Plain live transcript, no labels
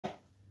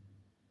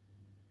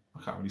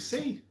I can't really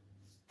see.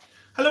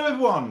 Hello,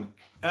 everyone.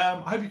 I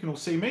hope you can all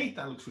see me.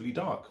 That looks really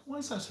dark. Why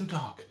is that so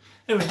dark?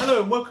 Anyway,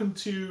 hello and welcome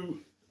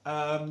to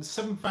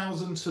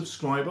 7,000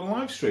 subscriber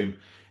live stream.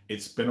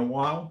 It's been a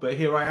while, but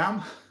here I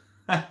am.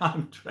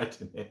 I'm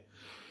dreading it.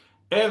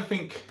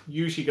 Everything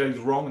usually goes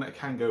wrong, and it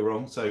can go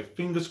wrong. So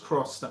fingers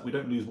crossed that we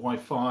don't lose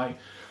Wi-Fi.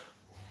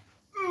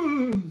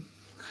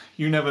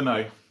 You never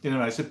know. You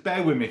never know. So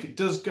bear with me. If it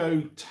does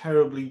go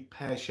terribly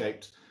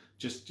pear-shaped,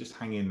 just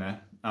hang in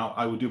there.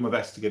 I will do my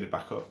best to get it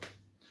back up.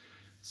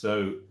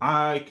 So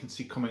I can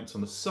see comments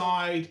on the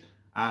side.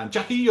 And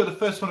Jackie, you're the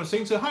first one I've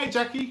seen. So hi,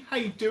 Jackie. How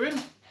you doing?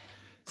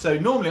 So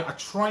normally I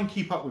try and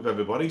keep up with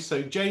everybody.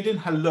 So Jaden,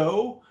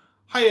 hello.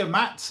 Hiya,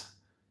 Matt.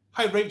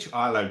 Hi, Rachel.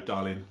 Oh, hello,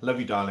 darling. Love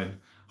you, darling.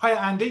 Hiya,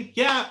 Andy.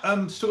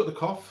 Yeah, still got the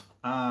cough.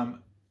 And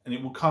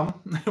it will come.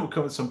 It will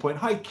come at some point.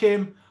 Hi,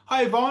 Kim.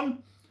 Hi, Yvonne.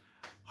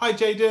 Hi,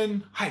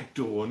 Jaden. Hi,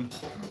 Dawn.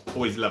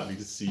 Always lovely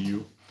to see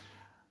you.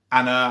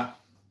 Anna.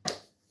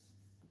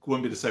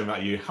 Won't be the same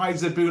about you. Hi,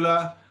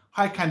 Zabula.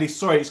 Hi, Candy.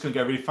 Sorry, it's going to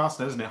go really fast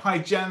now, isn't it? Hi,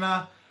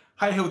 Jenna.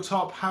 Hi,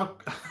 Hilltop. How?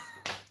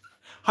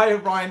 Hi,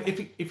 Ryan.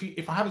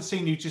 If I haven't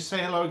seen you, just say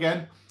hello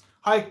again.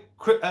 Hi,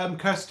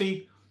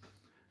 Kirsty.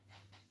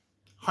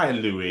 Hi,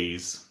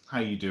 Louise. How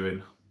you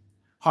doing?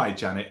 Hi,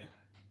 Janet.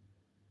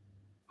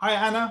 Hi,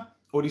 Anna.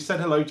 Already said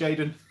hello,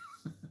 Jaden.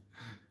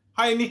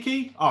 Hi,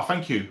 Nikki. Oh,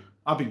 thank you.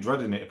 I've been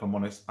dreading it, if I'm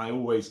honest. I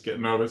always get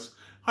nervous.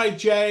 Hi,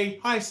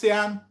 Jay. Hi,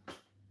 Sian.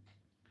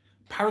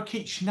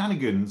 Parakeet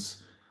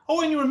Shenanigans.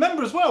 Oh, and you're a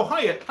member as well.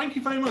 Hi, thank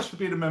you very much for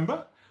being a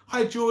member.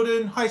 Hi,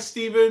 Jordan. Hi,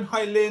 Stephen.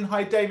 Hi, Lynn.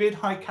 Hi, David.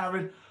 Hi,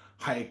 Karen.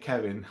 Hi,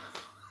 Kevin.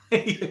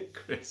 Hey,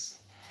 Chris.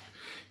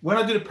 When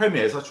I do the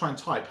premieres, I try and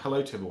type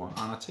hello to everyone.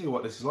 And I tell you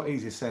what, this is a lot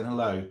easier saying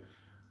hello.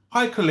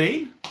 Hi,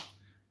 Colleen.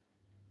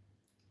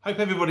 Hope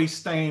everybody's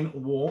staying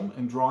warm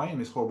and dry in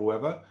this horrible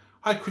weather.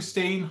 Hi,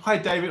 Christine. Hi,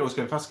 David. I was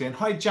going fast again.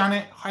 Hi,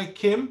 Janet. Hi,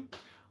 Kim.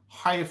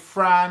 Hi,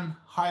 Fran.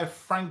 Hi,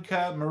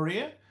 Franca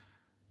Maria.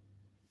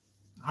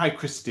 Hi,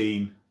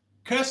 Christine.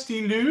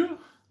 Kirsty Lou.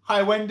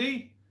 Hi,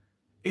 Wendy.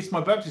 It's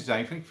my birthday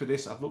today. Thank you for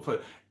this. I've looked for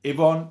it.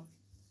 Yvonne,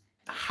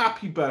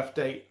 happy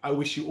birthday. I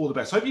wish you all the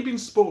best. I hope you've been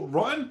spoiled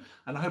rotten,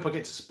 and I hope I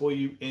get to spoil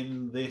you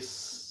in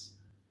this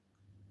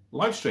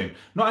live stream.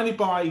 Not only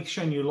by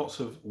showing you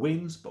lots of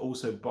wins, but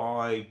also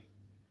by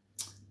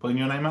pulling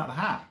your name out of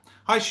the hat.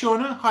 Hi,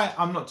 Shauna. Hi,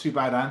 I'm not too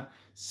bad, Anne.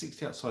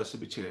 60 outside, so a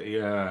bit chilly.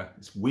 Yeah,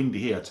 it's windy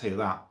here, I'll tell you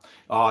that.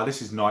 Ah,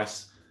 this is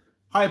nice.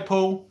 Hi,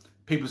 Paul.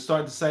 People are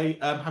starting to say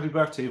happy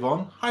birthday,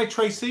 Yvonne. Hi,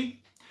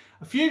 Tracy.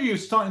 A few of you are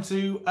starting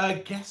to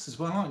guess as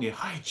well, aren't you?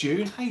 Hi,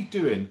 June. How you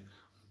doing?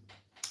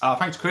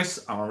 Thanks,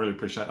 Chris. Oh, I really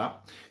appreciate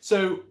that.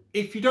 So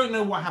if you don't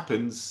know what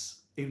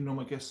happens, even though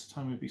my guess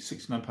time would be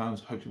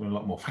 £69, hope you win a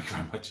lot more. Thank you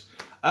very much.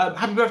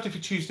 Happy birthday for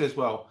Tuesday as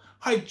well.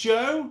 Hi,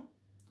 Joe.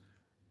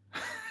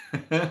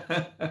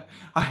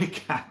 Hi,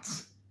 Kat.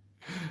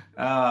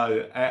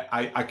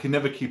 I can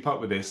never keep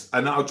up with this,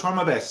 and I'll try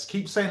my best.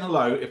 Keep saying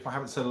hello if I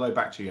haven't said hello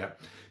back to you yet.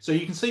 So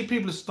you can see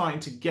people are starting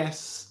to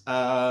guess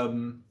how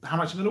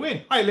much I'm going to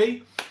win. Hi,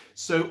 Lee.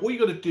 So all you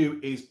got to do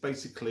is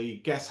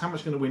basically guess how much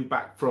I'm going to win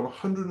back from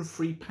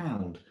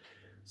 £103.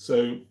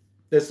 So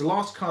there's the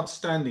last card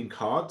standing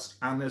cards,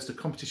 and there's the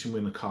competition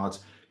winner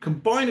cards.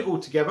 Combine it all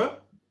together,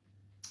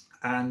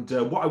 and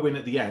what I win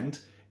at the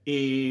end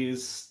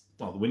is,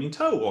 well, the winning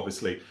total,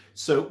 obviously.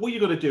 So all you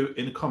got to do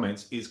in the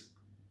comments is,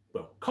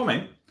 well,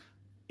 comment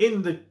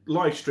in the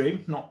live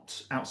stream,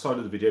 not outside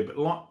of the video, but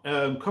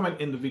comment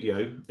in the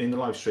video, in the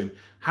live stream,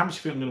 how much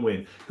you think I'm going to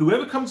win.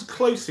 Whoever comes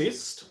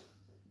closest,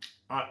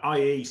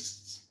 i.e.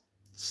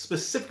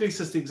 specifically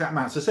says the exact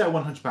amount, so say I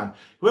won £100.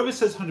 Whoever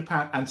says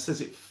 £100 and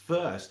says it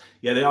first,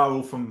 yeah, they are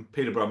all from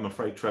Peterborough, I'm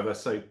afraid, Trevor,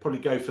 so probably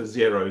go for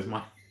 0 is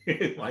my,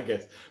 my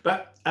guess.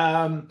 But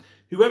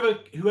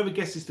whoever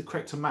guesses the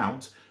correct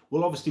amount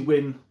will obviously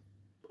win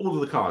all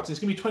of the cards. It's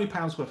going to be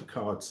 £20 worth of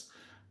cards.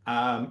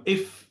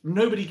 If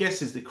nobody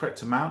guesses the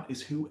correct amount,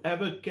 is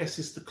whoever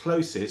guesses the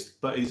closest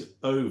but is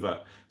over.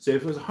 So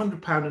if it was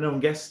 £100 and no one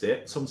guessed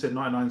it, someone said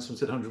 99, someone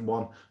said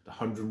 101, the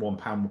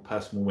 £101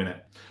 person will win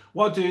it.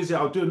 What I'll do is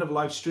I'll do another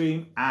live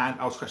stream and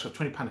I'll scratch off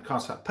 £20 of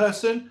cards for that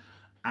person,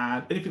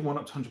 and anything won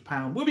up to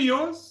 £100 will be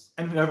yours.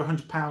 Anything over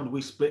 £100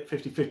 we split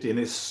 50-50, and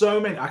there's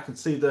so many I can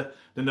see the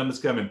numbers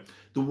coming.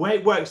 The way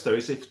it works though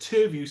is if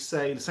two of you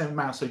say the same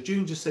amount, so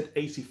June just said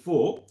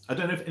 84, I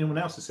don't know if anyone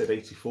else has said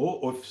 84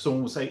 or if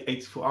someone will say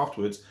 84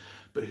 afterwards,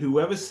 but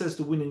whoever says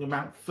the winning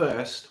amount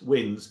first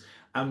wins.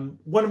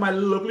 One of my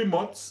lovely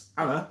mods,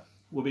 Anna,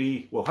 will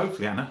be, well,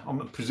 hopefully Anna, I'm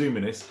not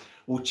presuming this,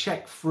 will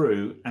check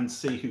through and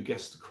see who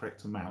guessed the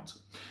correct amount.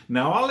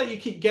 Now I'll let you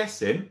keep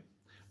guessing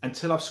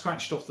until I've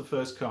scratched off the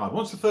first card.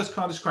 Once the first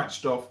card is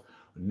scratched off,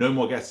 no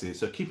more guesses,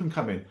 so keep them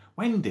coming.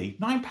 Wendy,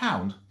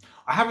 £9.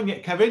 I haven't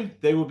yet, Kevin.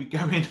 They will be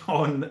going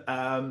on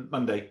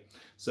Monday.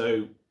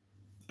 So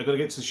I've got to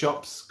get to the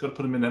shops, got to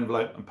put them in an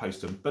envelope and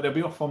post them. But they'll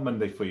be off on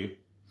Monday for you.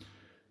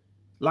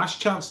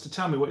 Last chance to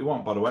tell me what you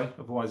want, by the way.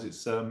 Otherwise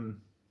it's,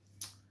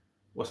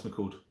 what's it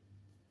called?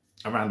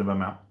 A random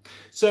amount.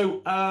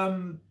 So,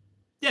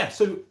 yeah,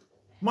 so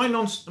My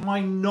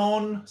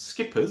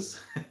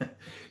non-skippers,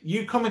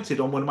 you commented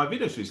on one of my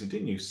videos recently,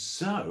 didn't you?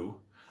 So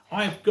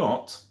I've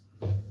got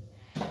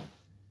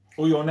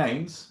all your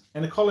names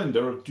in a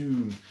colander of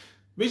doom.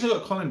 The reason I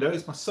got a colander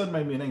is my son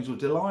made me an Angel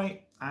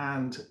Delight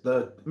and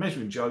the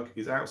measuring jug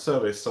is out of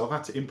service, so I've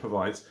had to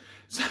improvise.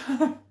 So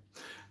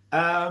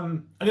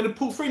I'm going to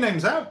pull 3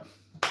 names out.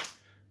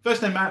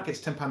 First name out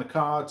gets £10 a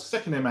card,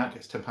 second name out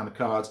gets £10 a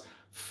card,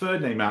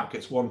 third name out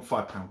gets one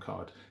 £5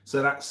 card.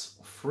 So that's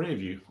 3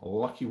 of you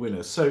lucky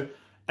winners. So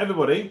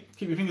everybody,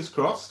 keep your fingers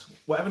crossed,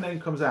 whatever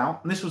name comes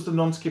out, and this was the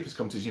non-skippers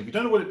competition. If you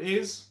don't know what it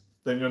is,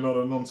 then you're not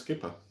a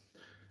non-skipper.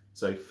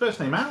 So first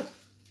name out,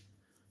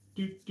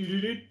 and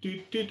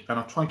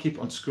I'll try and keep it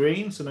on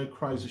screen so no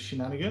cries of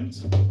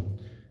shenanigans,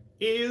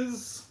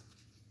 is,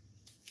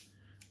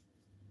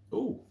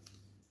 oh,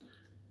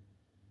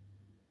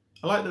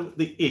 I like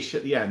the ish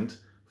at the end,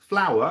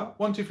 Flower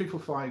 1 2 3 4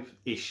 5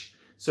 ish.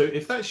 So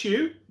if that's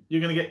you,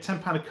 you're going to get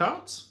 £10 of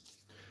cards.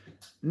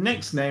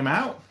 Next name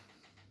out.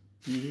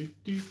 Good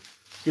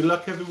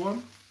luck,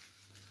 everyone.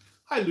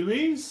 Hi,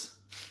 Louise.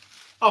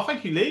 Oh,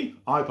 thank you, Lee.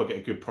 I hope I get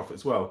a good profit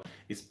as well.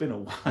 It's been a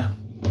while.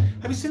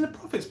 Have you seen the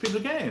profits people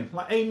are getting?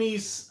 Like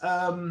Amy's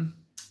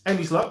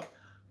Luck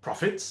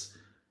profits.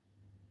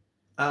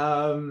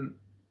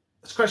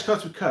 Scratch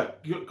cards with Kurt.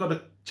 You've got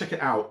to check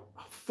it out.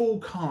 Full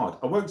card.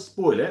 I won't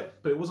spoil it,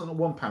 but it wasn't a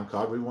 £1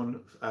 card. We won,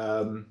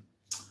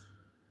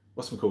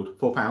 what's it called?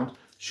 £4.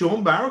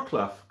 Sean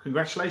Barrowclough.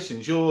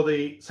 Congratulations. You're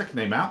the second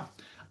name out.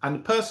 And the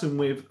person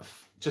with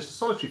just a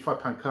solitary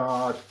 £5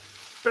 card.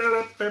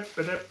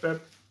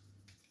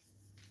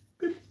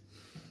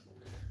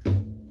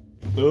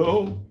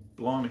 Oh,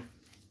 blimey.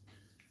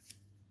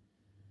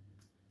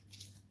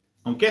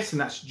 I'm guessing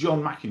that's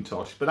John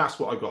McIntosh, but that's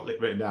what I got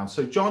written down.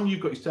 So, John,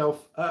 you've got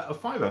yourself a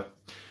 £5.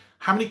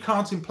 How many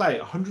cards in play?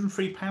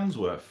 £103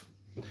 worth.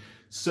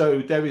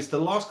 So there is the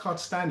last card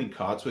standing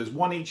card. So there's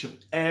one each of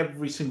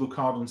every single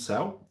card on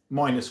sale,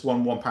 minus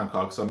one £1 card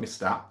because I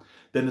missed that.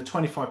 Then the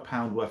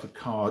 £25 worth of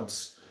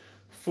cards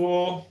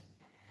for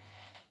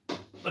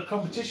the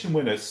competition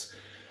winners.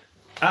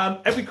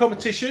 Every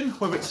competition,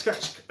 whether it's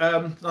scratch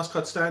last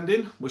card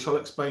standing, which I'll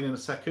explain in a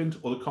second,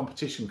 or the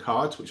competition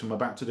cards, which I'm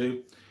about to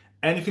do,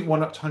 anything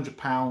won up to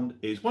 £100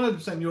 is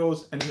 100%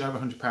 yours. Anything over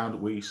 £100,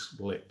 we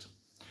split.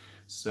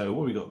 So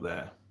what have we got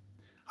there?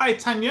 Hi,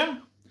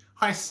 Tanya.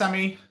 Hi,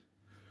 Sammy.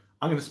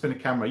 I'm going to spin the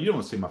camera. You don't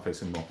want to see my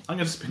face anymore. I'm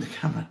going to spin the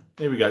camera.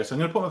 There we go. So I'm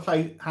going to put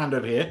my hand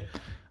over here.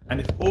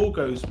 And if all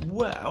goes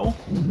well,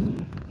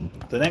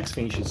 the next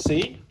thing you should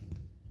see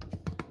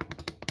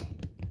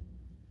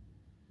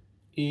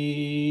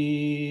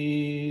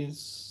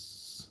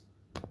is...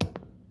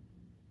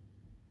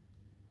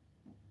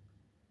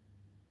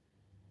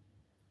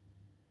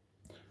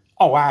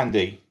 Oh,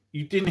 Andy.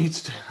 You didn't need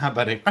to do that,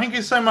 buddy. Thank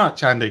you so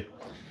much, Andy.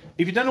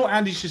 If you don't know what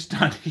Andy's just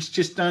done, he's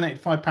just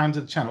donated £5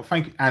 to the channel.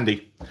 Thank you,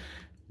 Andy.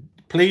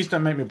 Please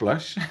don't make me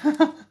blush.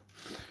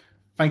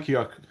 Thank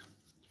you.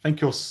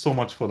 Thank you so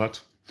much for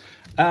that.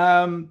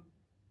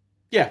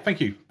 Yeah,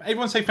 thank you.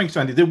 Everyone say thank you to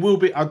Andy. There will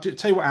be, I'll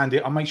tell you what, Andy,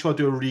 I'll make sure I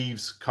do a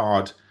Reeves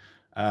card.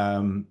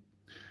 You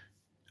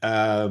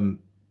know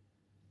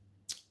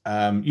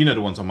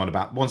the ones I'm on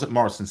about. Ones that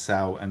Morrison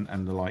sell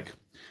and the like.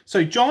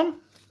 So, John,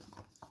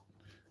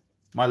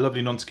 my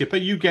lovely non-skipper,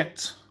 you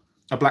get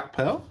a Black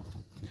Pearl.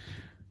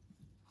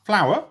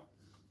 Flower,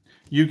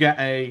 you get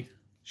a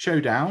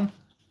Showdown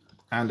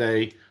and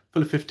a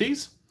full of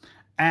 50s.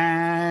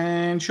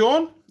 And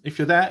Sean, if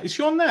you're there, is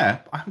Sean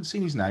there? I haven't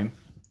seen his name.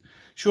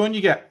 Sean,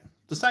 you get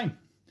the same.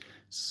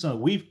 So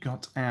we've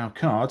got our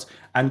cards,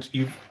 and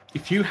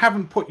if you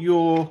haven't put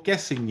your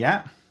guess in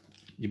yet,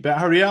 you better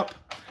hurry up.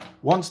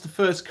 Once the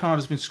first card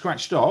has been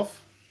scratched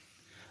off,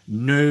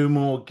 no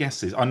more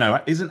guesses. I know,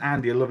 isn't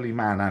Andy a lovely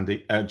man,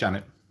 Andy?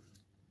 Janet.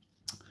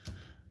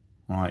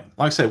 Right,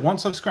 like I said,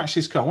 once I've scratched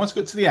this card, once I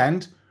get to the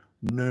end,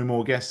 no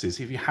more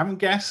guesses. If you haven't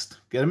guessed,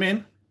 get them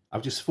in.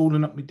 I've just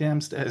fallen up my damn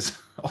stairs.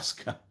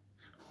 Oscar,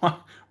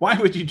 why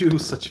would you do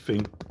such a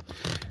thing?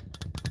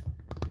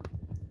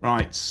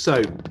 Right,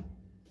 so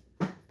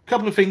a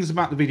couple of things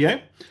about the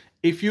video.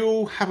 If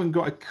you haven't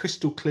got a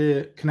crystal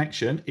clear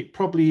connection, it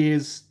probably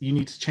is, you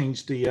need to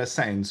change the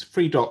settings.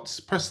 3 dots,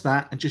 press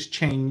that and just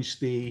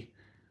change the,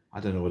 I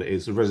don't know what it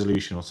is, the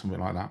resolution or something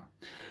like that.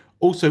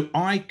 Also,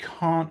 I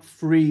can't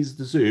freeze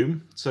the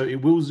zoom, so it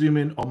will zoom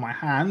in on my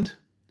hand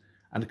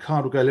and the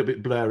card will go a little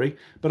bit blurry,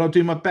 but I'll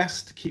do my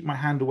best to keep my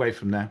hand away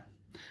from there.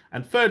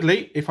 And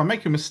thirdly, if I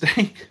make a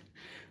mistake,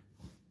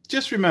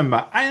 just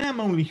remember, I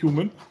am only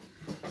human.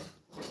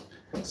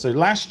 So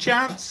last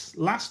chance,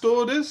 last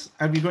orders.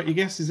 Have you got your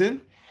guesses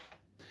in?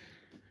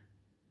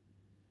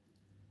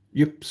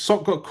 Your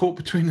sock got caught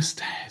between the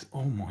stairs.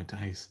 Oh my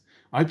days.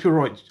 I hope you're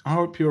right. I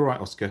hope you're right,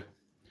 Oscar.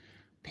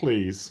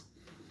 Please.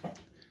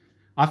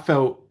 I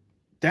fell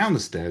down the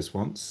stairs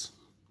once.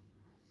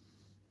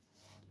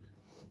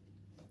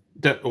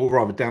 Or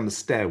rather, down the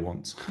stair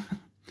once.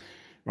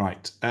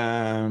 Right.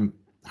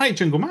 Hey,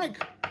 Jungle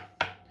Mac.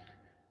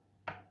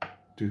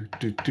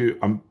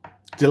 I'm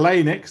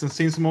delaying it because I'm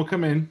seeing some more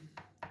come in.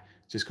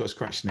 Just got a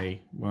scratched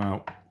knee.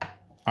 Well,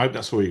 I hope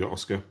that's all you got,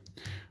 Oscar.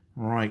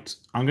 Right,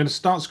 I'm going to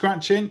start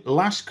scratching.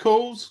 Last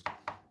calls.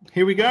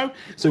 Here we go.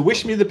 So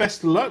wish me the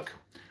best of luck.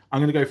 I'm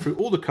going to go through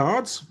all the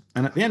cards,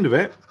 and at the end of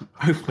it,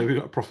 hopefully we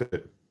got a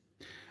profit.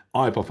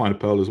 I hope I find a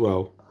pearl as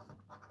well.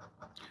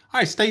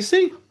 Hi,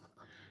 Stacey.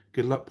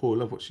 Good luck, Paul.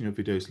 Love watching your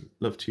videos.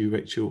 Love to you,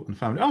 Rachel and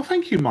family. Oh,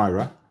 thank you,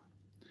 Myra.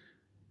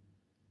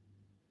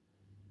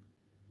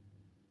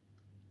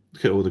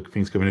 Look at all the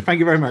things coming in. Thank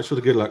you very much for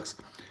the good lucks.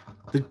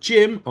 The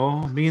gym.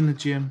 Oh, me and the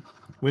gym.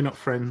 We're not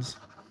friends.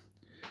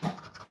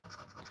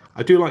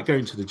 I do like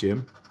going to the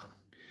gym,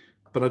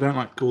 but I don't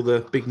like all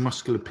the big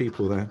muscular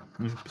people there.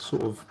 They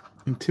sort of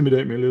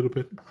intimidate me a little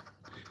bit.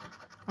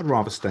 I'd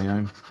rather stay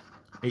home,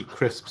 eat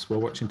crisps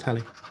while watching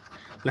telly.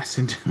 Less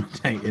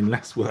intimidating,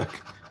 less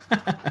work.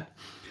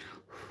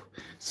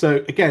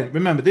 So again,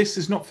 remember, this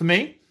is not for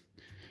me.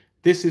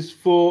 This is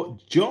for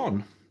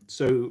John.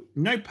 So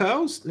no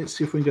pearls. Let's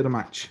see if we can get a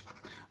match.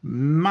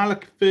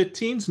 Malak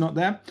 13's not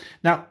there.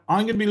 Now,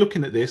 I'm going to be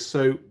looking at this,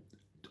 so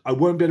I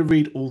won't be able to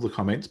read all the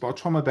comments, but I'll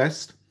try my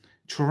best.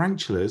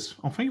 Tarantulas.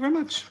 Oh, thank you very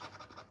much.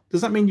 Does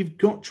that mean you've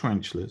got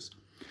tarantulas?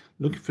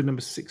 Looking for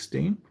number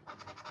 16.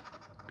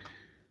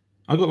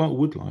 I got like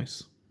wood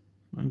lice.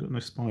 I ain't got no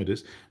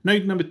spiders.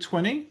 Node number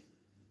 20.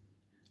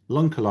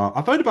 Lunkalar.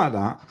 I've heard about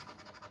that.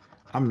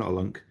 I'm not a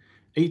lunk.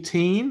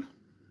 18.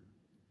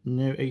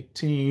 No,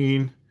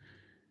 18.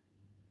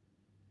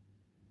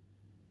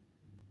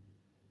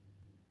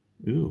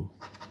 Ooh.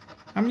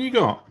 How many you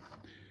got?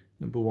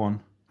 Number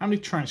 1. How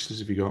many tarantulas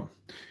have you got?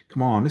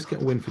 Come on, let's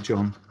get a win for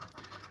John.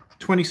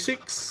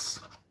 26.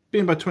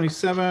 Being by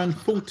 27.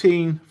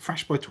 14.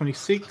 Thrash by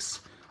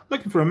 26.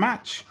 Looking for a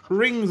match.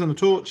 Rings and a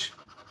torch.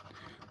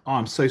 Oh,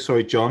 I'm so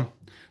sorry, John.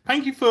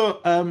 Thank you for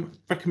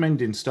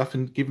recommending stuff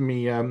and giving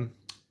me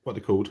what they're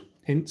called,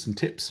 hints and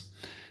tips.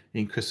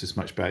 In Chris is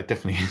much better, it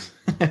definitely is.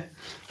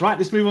 Right,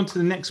 let's move on to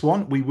the next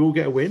one. We will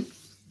get a win.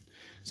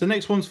 So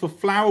next one's for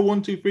Flower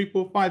 1, 2, 3,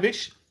 4,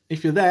 5-ish.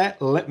 If you're there,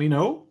 let me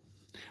know.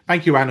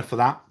 Thank you, Anna, for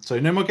that. So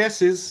no more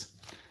guesses.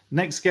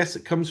 Next guess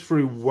that comes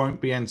through won't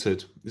be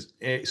entered.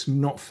 It's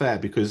not fair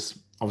because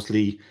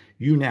obviously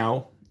you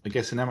now are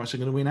guessing how much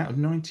I'm going to win out of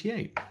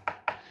 98.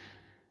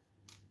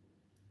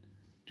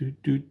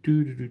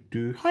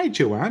 Hi,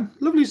 Joanne.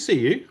 Lovely to see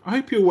you. I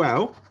hope you're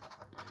well.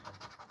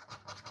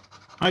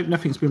 I hope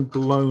nothing's been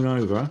blown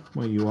over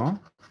where you are.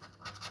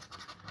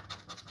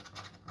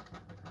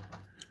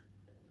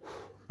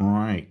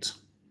 Right.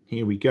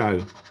 Here we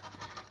go.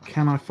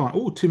 Can I find...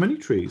 Oh, too many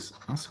trees.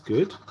 That's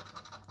good.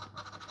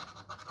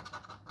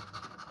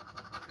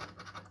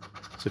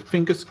 So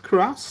fingers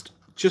crossed.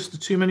 Just the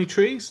too many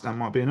trees. That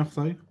might be enough,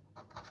 though.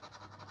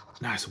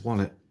 Nice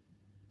wallet.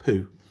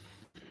 Poo.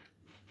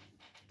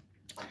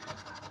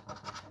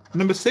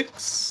 Number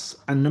 6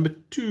 and number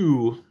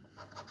 2.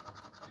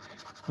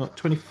 Got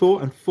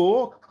 24 and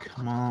 4.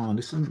 Come on,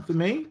 this isn't for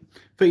me.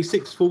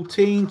 36,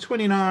 14,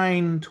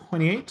 29,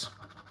 28,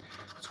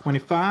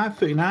 25,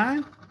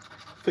 39,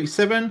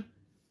 37.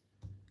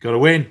 Got a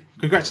win.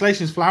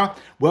 Congratulations, Flower.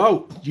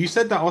 Well, you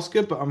said that,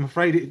 Oscar, but I'm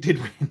afraid it did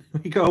win.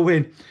 We got a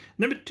win.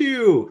 Number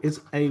 2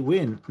 is a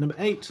win. Number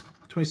 8,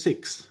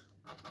 26.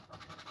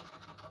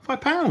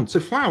 £5. So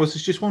Flowers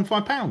has just won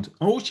 £5.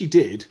 All she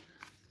did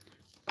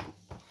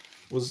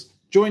was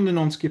join the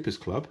non-skippers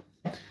club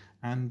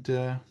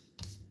and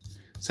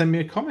send me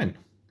a comment.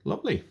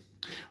 Lovely.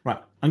 Right,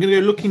 I'm going to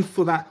go looking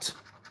for that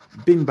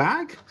bin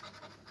bag.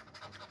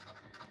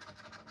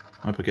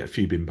 I hope I get a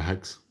few bin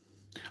bags.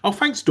 Oh,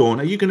 thanks,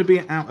 Dawn. Are you going to be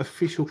at our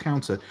official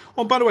counter?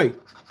 Oh, by the way,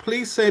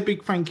 please say a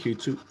big thank you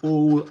to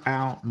all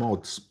our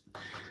mods.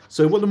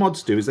 So what the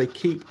mods do is they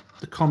keep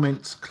the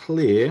comments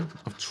clear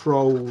of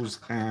trolls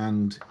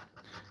and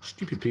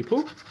stupid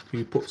people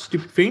who put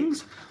stupid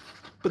things,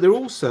 but they're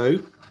also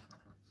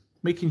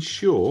making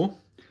sure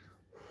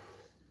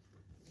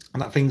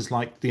that things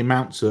like the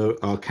amounts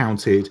are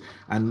counted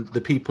and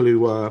the people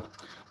who are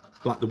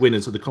like the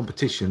winners of the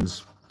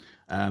competitions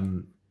are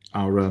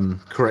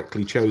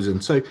correctly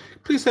chosen. So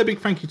please say a big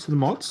thank you to the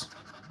mods.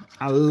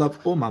 I love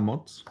all my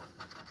mods.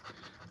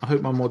 I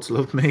hope my mods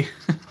love me.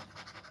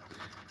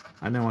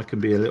 I know I can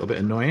be a little bit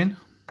annoying.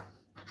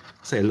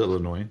 I say a little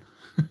annoying.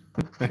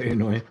 Very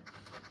annoying.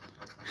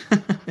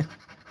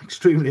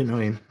 Extremely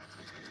annoying.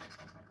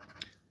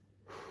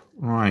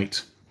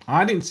 Right.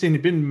 I didn't see any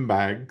bin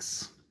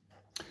bags.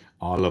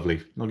 Oh,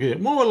 lovely. Okay,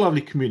 more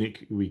lovely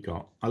community we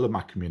got. I love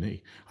my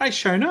community. Hi,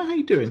 Shona. How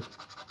you doing?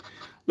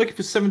 Looking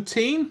for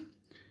 17.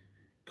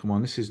 Come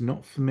on, this is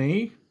not for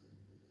me.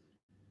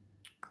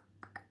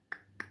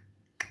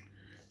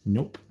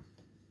 Nope.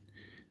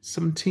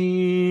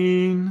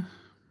 17.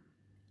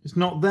 It's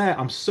not there.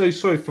 I'm so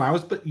sorry,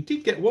 Flowers, but you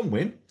did get one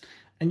win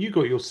and you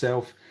got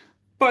yourself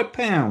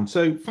 £5.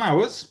 So,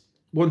 Flowers,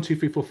 1, 2,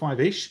 3, 4,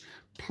 5-ish.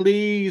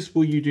 Please,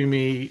 will you do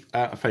me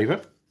a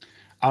favour?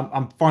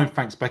 I'm fine,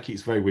 thanks, Becky.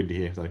 It's very windy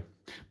here, though.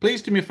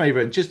 Please do me a favour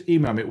and just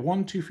email me at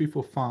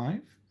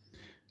 12345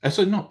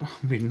 So not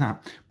reading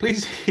that.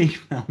 Please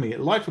email me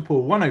at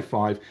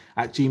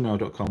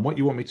lifeofpaul105@gmail.com what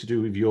you want me to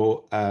do with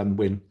your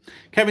win.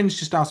 Kevin's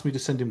just asked me to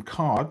send him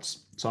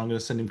cards, so I'm going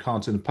to send him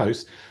cards in the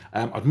post.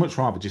 I'd much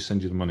rather just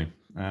send you the money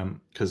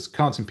because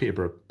cards in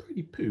Peterborough are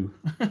pretty poo.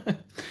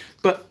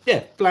 But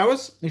yeah,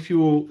 flowers, if you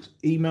will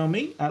email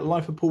me at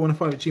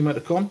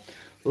lifeofpaul105@gmail.com.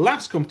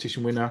 Last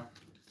competition winner,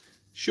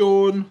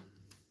 Sean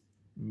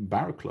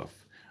Barraclough.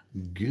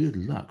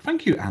 Good luck.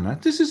 Thank you, Anna.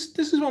 This is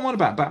what I'm on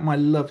about my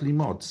lovely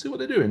mods. See what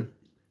they're doing?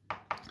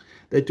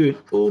 They're doing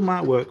all my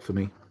work for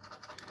me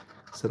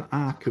so that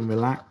I can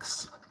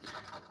relax,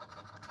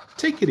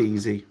 take it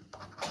easy,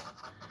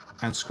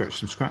 and scratch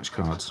some scratch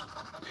cards.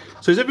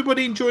 So is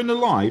everybody enjoying the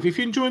live? If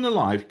you're enjoying the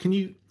live, can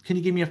you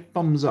give me a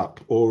thumbs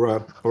up or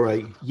a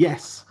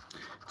yes,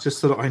 just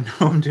so that I know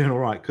I'm doing all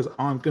right? Because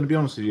I'm going to be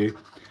honest with you,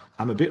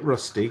 I'm a bit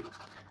rusty,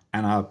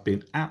 and I've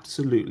been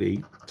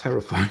absolutely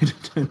terrified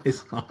of doing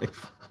this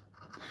live.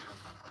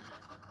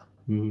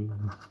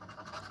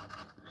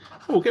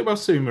 Oh, get well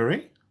soon,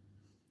 Marie.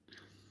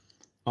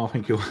 Oh,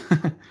 thank you.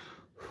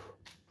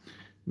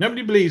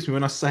 Nobody believes me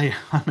when I say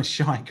I'm a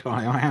shy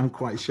guy. I am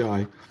quite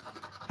shy,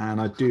 and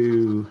I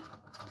do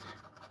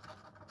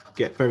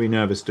get very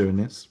nervous doing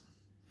this.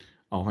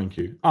 Oh, thank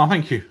you. Oh,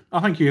 thank you. Oh,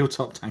 thank you,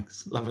 Hilltop.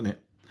 Thanks. Loving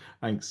it.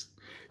 Thanks.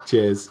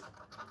 Cheers.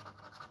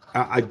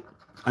 I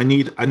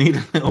need a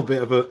little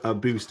bit of a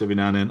boost every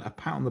now and then. A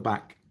pat on the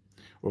back,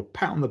 or a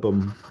pat on the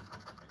bum,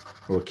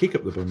 or a kick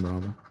up the bum,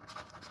 rather.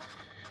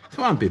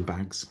 Come on, bin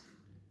bags.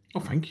 Oh,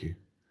 thank you.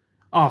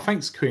 Oh,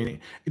 thanks, Queenie.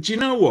 Do you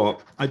know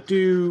what? I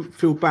do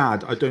feel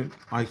bad.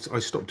 I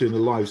stopped doing the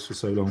lives for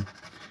so long.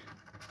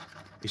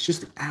 It's just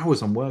the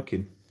hours I'm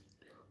working.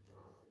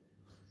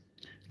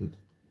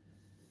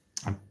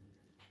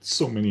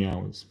 So many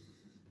hours.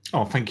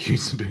 Oh, thank you,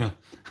 Sabina.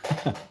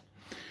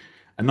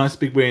 A nice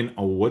big win.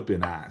 Oh, would be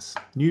nice.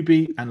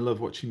 Newbie and love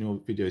watching your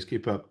videos.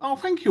 Keep up. Oh,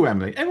 thank you,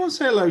 Emily. Everyone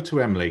say hello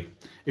to Emily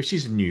if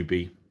she's a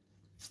newbie.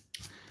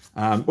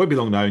 Won't be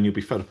long now and you'll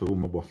be fed up with all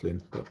my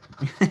waffling. But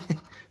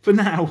for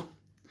now,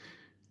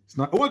 it's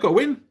not. Oh, I got a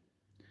win.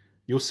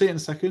 You'll see it in a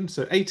second.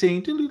 So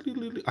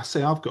 18. I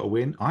say I've got a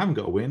win. I haven't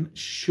got a win.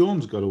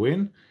 Sean's got a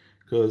win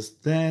because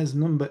there's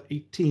number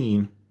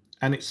 18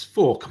 and it's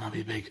 4. Come on,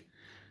 be big.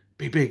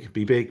 Be big,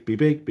 be big, be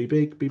big, be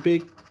big, be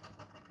big.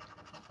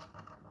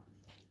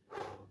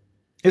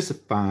 It's a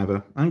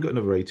 5er. I haven't got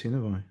another 18,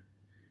 have I?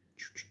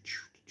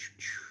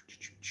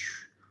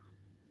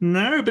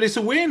 No, but it's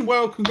a win.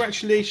 Well,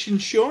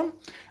 congratulations, Sean.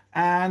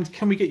 And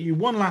can we get you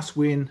one last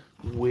win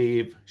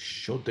with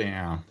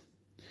Showdown?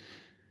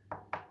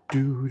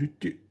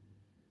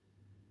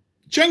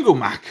 Jungle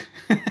Mac.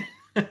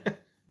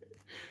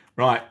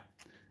 Right.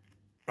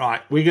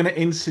 Right. We're going to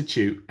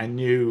institute a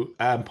new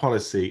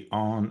policy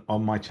on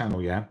my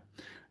channel, yeah?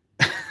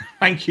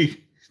 Thank you,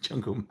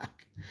 Jungle Mac.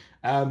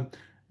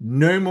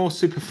 No more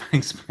super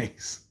thanks,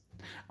 please.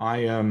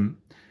 I'm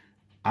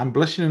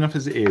blushing enough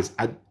as it is.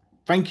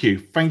 Thank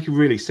you,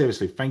 really,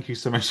 seriously, thank you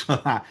so much for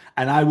that.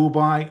 And I will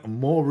buy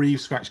more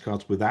Reeve scratch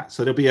cards with that.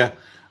 So there'll be a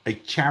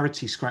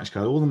charity scratch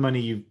card. All the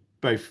money you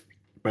both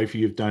of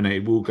you have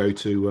donated will go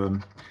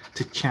to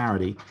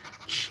charity.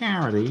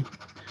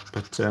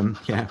 But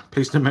yeah,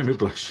 please don't make me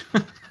blush.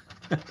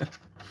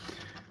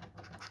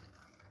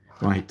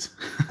 Right,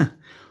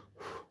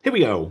 here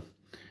we go.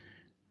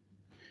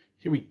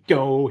 Here we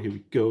go, here we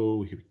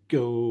go, here we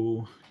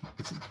go.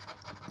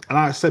 And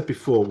like I said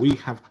before, we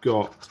have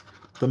got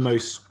the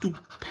most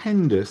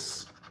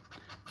stupendous,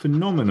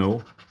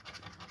 phenomenal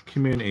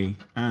community.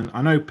 And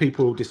I know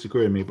people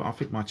disagree with me, but I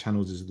think my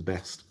channels is the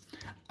best.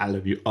 I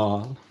love you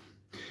all.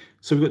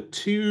 So we've got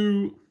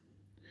 2.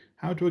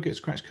 How do I get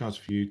scratch cards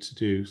for you to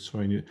do?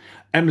 Sorry,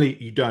 Emily,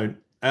 you don't.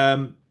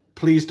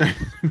 Please don't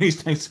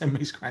send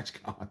me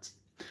scratch cards.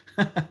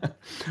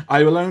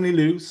 I will only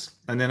lose,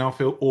 and then I'll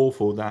feel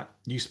awful that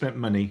you spent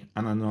money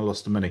and then I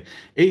lost the money.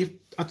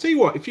 I'll tell you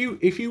what, if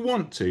you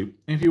want to,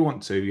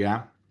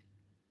 yeah,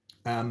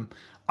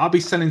 I'll be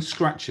selling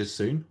scratchers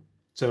soon.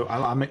 So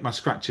I'll make my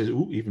scratchers,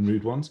 even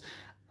rude ones,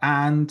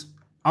 and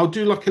I'll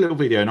do like a little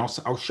video, and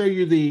I'll show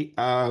you the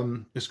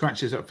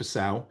scratchers up for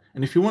sale.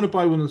 And if you want to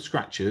buy one of the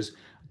scratchers,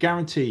 I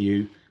guarantee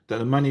you that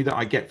the money that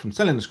I get from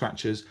selling the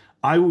scratchers,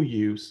 I will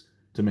use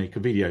to make a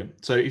video.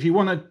 So if you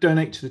want to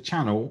donate to the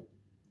channel,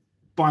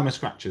 buy my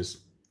scratchers,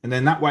 and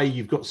then that way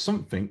you've got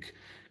something,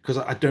 because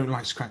I don't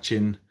like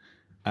scratching.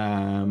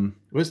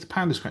 Where's the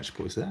panda scratch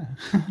boys there?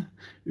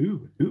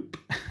 Oop.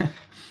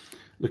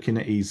 Looking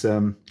at his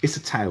it's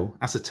a tail.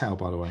 That's a tail,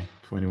 by the way,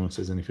 before anyone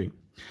says anything.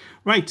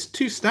 Right,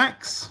 2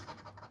 stacks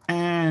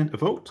and a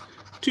vault,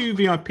 2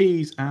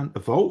 VIPs and a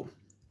vault.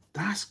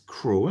 That's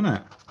cruel, isn't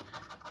it?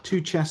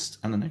 2 chests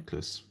and a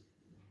necklace.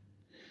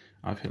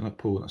 I've hit like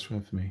Paul. That's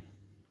rare for me.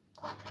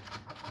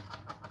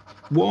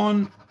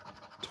 1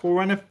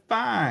 4 and a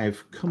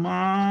 5. Come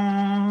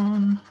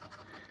on.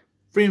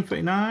 3 and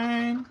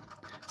 39.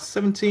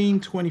 17,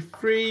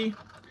 23,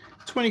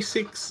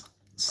 26,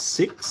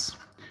 6,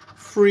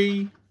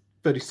 3,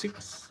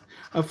 36,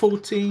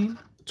 14,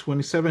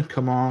 27.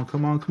 Come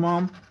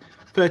on.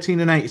 13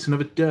 and 8. It's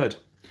another dud.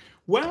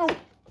 Well,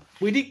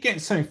 we did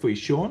get something for you,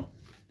 Sean.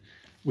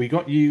 We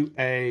got you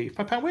a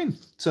 £5 win.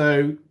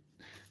 So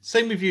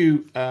same with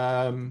you,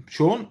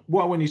 Sean.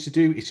 What I want you to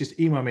do is just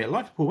email me at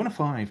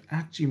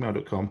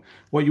lifeofpaul105@gmail.com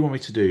what you want me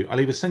to do.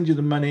 I'll either send you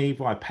the money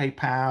via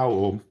PayPal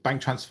or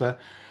bank transfer.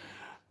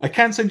 I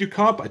can send you a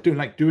card, but I don't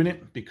like doing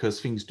it because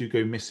things do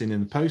go missing in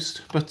the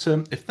post. But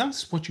if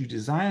that's what you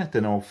desire,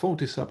 then I'll fold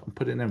this up and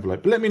put it in an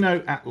envelope. But let me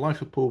know at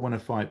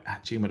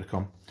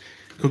lifeofpaul105@gmail.com.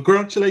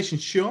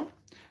 Congratulations, Sean.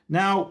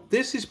 Now,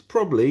 this is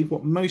probably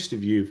what most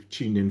of you have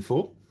tuned in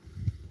for,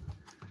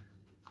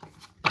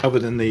 other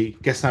than the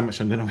guess how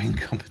much I'm going to win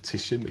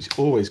competition, which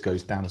always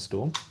goes down a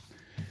storm.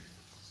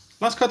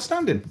 Last card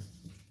standing.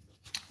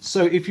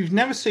 So if you've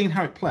never seen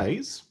how it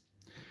plays,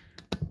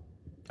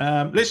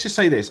 let's just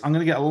say this. I'm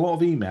going to get a lot of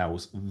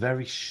emails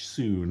very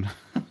soon.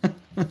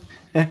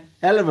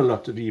 Hell of a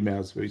lot of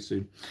emails very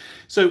soon.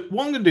 So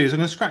what I'm going to do is I'm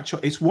going to scratch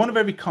out. It's one of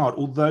every card,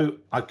 although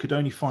I could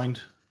only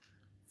find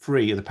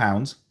 3 of the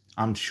pounds.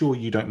 I'm sure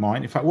you don't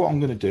mind. In fact, what I'm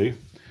going to do,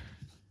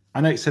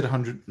 I know it said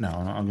 100. No,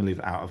 I'm going to leave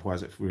it out,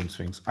 otherwise it ruins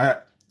things.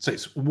 So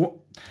it's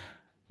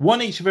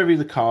one each of every of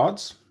the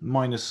cards,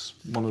 minus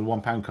one of the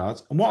 £1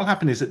 cards. And what will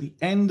happen is at the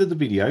end of the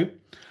video,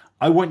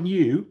 I want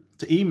you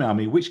to email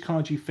me which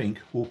card you think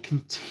will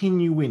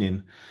continue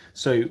winning.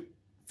 So,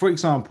 for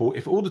example,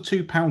 if all the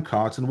 £2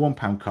 cards and the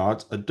 £1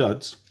 cards are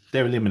duds,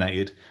 they're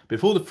eliminated. But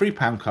if all the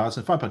 £3 cards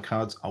and £5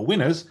 cards are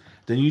winners,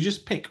 then you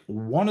just pick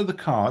one of the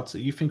cards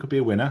that you think will be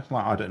a winner,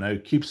 like, I don't know,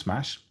 Cube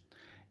Smash.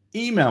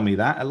 Email me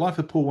that at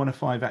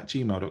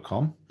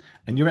lifeofpaul105@gmail.com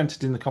and you're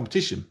entered in the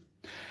competition.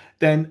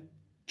 Then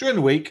during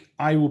the week,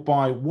 I will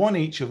buy one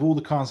each of all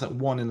the cards that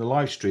won in the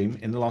live stream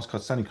in the last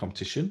card standing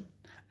competition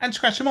and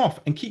scratch them off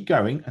and keep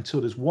going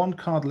until there's 1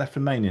 card left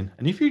remaining.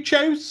 And if you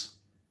chose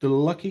the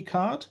lucky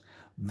card,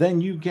 then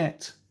you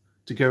get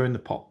to go in the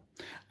pot.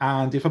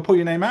 And if I pull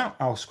your name out,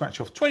 I'll scratch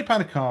off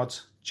 £20 of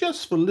cards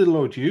just for little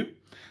old you.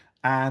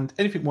 And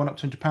anything won up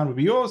to £100 will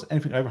be yours.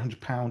 Anything over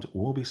 £100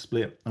 will be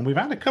split. And we've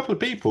had a couple of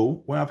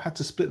people where I've had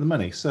to split the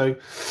money. So,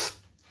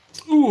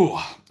 ooh,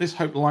 let's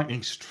hope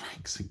lightning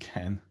strikes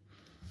again.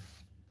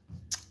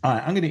 All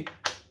right, I'm going to,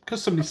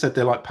 because somebody said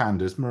they like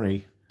pandas,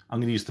 Marie, I'm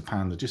going to use the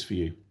panda just for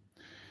you.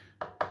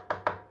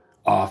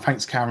 Oh,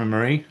 thanks, Karen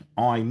Marie.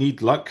 I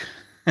need luck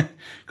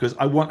because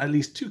I want at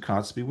least 2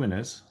 cards to be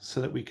winners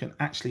so that we can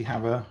actually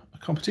have a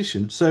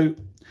competition. So,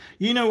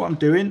 you know what I'm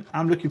doing.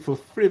 I'm looking for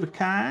 3 of a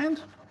kind.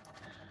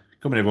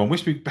 Come on, everyone.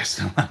 Wish me best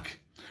of luck.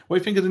 What do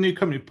you think of the new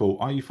company pool?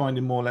 Are you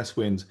finding more or less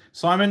wins?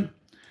 Simon,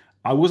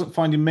 I wasn't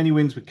finding many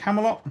wins with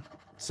Camelot,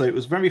 so it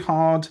was very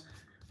hard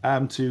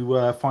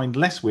to find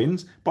less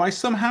wins, but I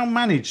somehow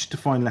managed to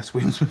find less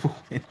wins with a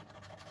win.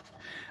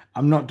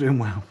 I'm not doing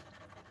well.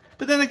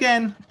 But then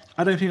again,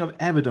 I don't think I've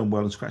ever done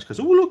well on scratch cards.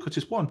 Oh, look, I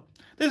just won.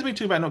 There's me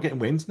too about not getting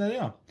wins. And there they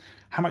are.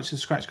 How much is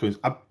scratch cards?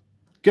 I'm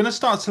going to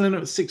start selling it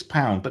at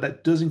 £6, but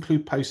that does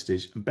include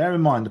postage. And bear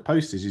in mind, the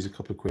postage is a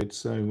couple of quid,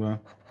 so...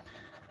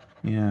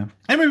 yeah.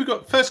 Anyway, we've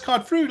got first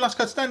card through, last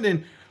card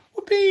standing.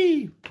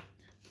 Whoopee!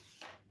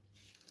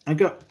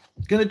 Gonna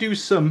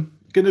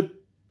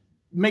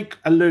make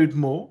a load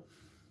more,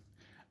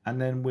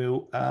 and then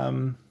we'll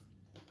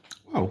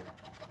well,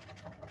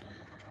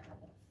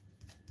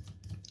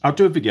 I'll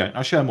do a video.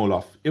 I'll show them all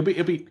off. It'll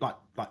be like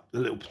the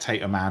little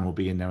potato man will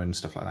be in there and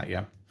stuff like that.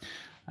 Yeah.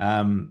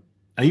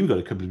 I even got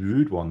a couple of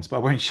rude ones, but I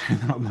won't show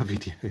them on my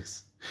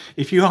videos.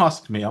 If you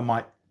ask me, I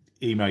might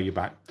email you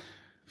back.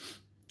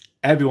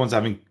 Everyone's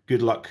having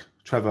good luck.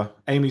 Trevor,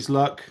 Amy's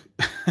luck,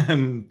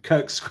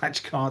 Kirk's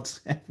scratch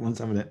cards. Everyone's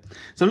having it.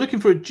 So I'm looking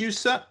for a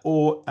juicer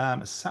or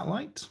a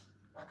satellite.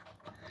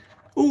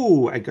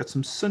 Oh, I got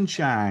some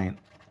sunshine.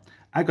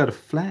 I got a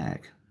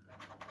flag.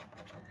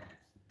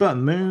 But a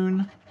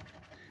moon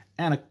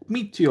and a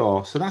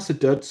meteor. So that's a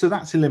dud. So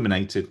that's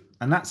eliminated.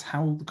 And that's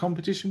how the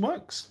competition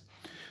works.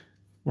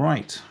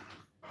 Right.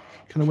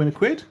 Can I win a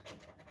quid?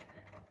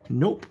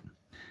 Nope.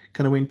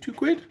 Can I win 2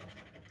 quid?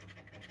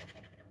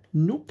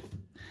 Nope.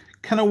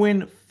 Can I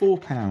win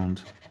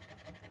 £4?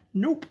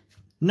 Nope.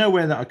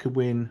 Nowhere that I could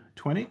win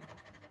 20.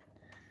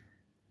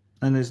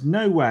 And there's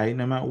no way,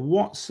 no matter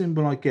what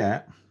symbol I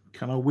get,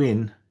 can I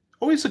win.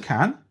 Oh, yes, I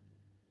can.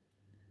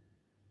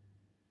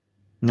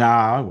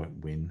 Nah, I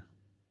won't win.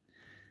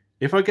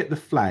 If I get the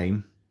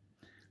flame,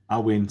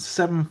 I'll win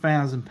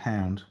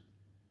 £7,000.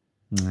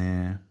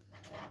 Yeah.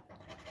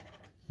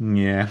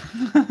 Yeah.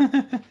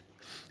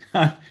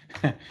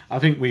 I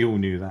think we all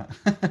knew that.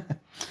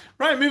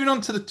 Right, moving on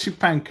to the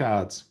 £2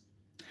 cards.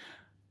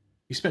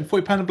 You spent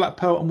 £40 on Black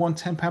Pearl and won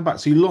 £10 back.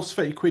 So you lost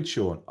 30 quid,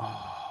 Sean.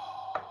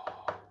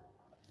 Oh.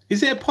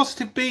 Is it a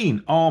positive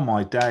bean? Oh,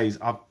 my days.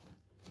 I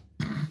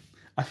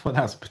thought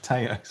that was a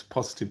potato. It's a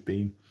positive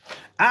bean.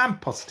 I'm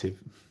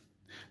positive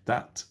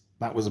that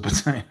was a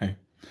potato.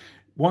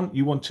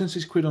 You won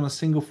 26 quid on a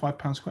single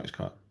 £5 scratch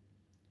card.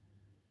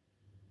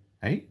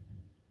 Hey?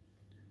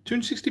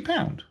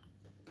 £260?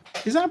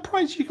 Is that a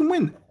prize you can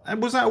win?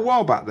 Was that a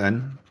while back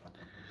then?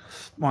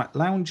 Right,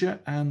 lounger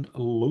and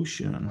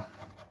lotion.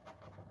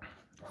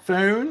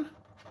 Phone,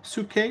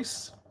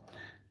 suitcase.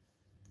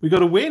 We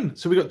got a win.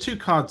 So we got 2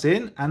 cards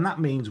in, and that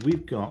means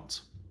we've got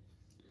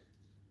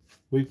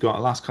We've got a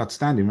last card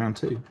standing, round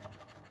 2.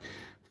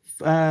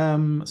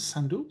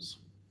 Sandals.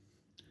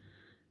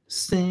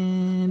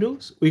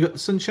 Sandals. We got the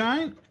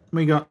Sunshine.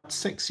 We got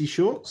Sexy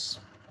Shorts.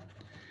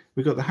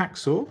 We got the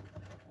Hacksaw.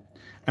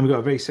 And we got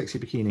a very sexy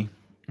bikini.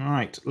 All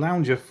right,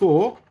 Lounger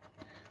 4.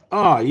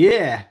 Oh,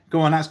 yeah.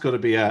 Go on, that's got to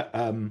be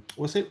a,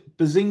 what's it?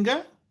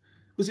 Bazinga?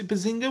 Was it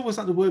Bazinga? Was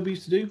that the word we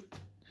used to do?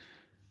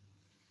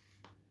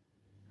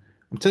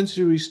 I'm tempted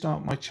to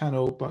restart my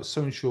channel, but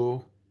so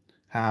unsure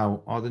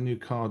how are the new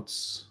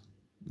cards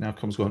now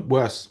comes gone.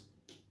 Worse,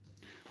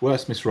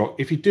 Miss Rock.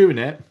 If you're doing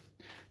it,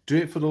 do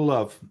it for the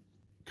love,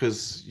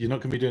 because you're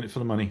not going to be doing it for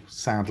the money,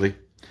 sadly.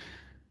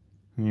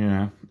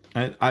 Yeah.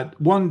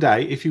 One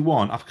day, if you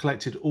want, I've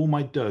collected all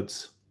my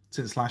duds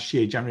since last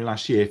year, January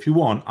last year. If you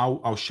want,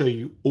 I'll show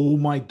you all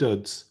my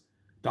duds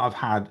that I've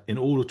had in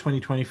all of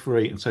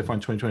 2023 and so far in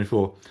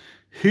 2024.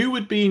 Who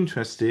would be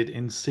interested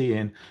in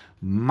seeing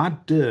my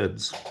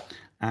duds?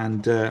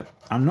 And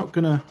I'm not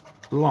going to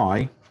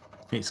lie,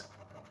 it's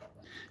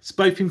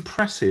both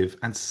impressive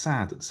and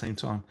sad at the same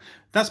time.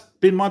 That's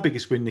been my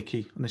biggest win,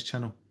 Nikki, on this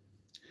channel.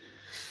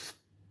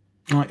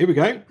 All right, here we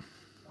go.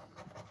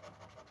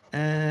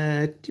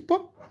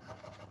 Teapot,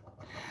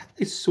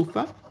 a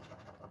sofa,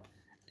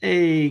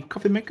 a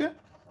coffee maker,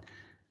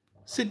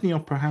 Sydney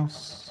Opera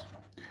House.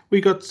 We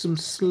got some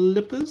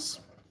slippers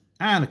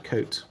and a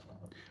coat.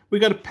 We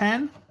got a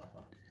pen,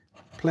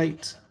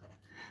 plate,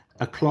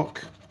 a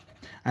clock,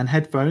 and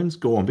headphones.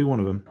 Go on, be one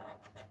of them.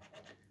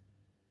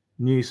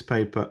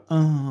 Newspaper.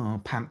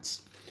 Oh,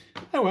 pants.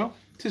 Oh well,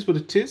 it is what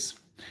it is.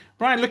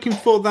 Right, looking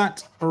for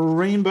that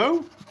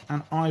rainbow,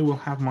 and I will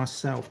have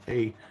myself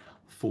a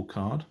full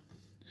card.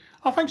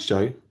 Oh, thanks,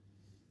 Joe.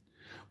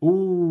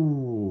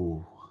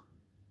 Ooh.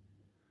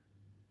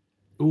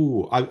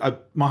 Ooh,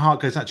 my heart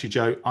goes out to you,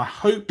 Joe. I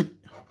hope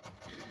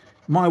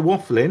my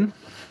waffling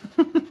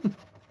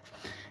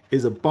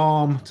is a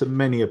balm to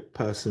many a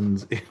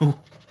person's ill.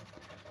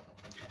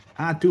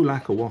 I do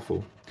like a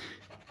waffle.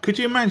 Could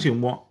you imagine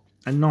what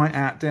a night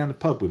out down the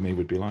pub with me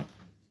would be like?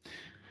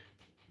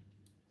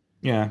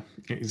 Yeah,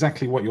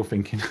 exactly what you're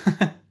thinking.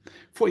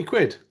 40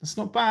 quid. That's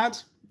not bad.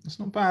 That's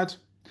not bad.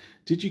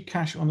 Did you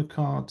cash on the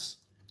cards?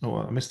 Oh,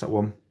 I missed that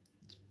one.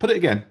 Put it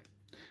again.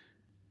 I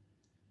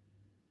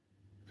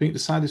think the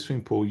saddest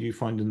thing, Paul, you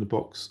find in the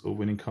box of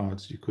winning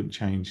cards you couldn't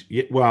change.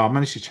 Yeah, well, I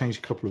managed to change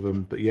a couple of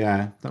them, but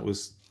yeah, that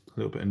was a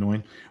little bit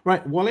annoying.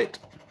 Right, wallet.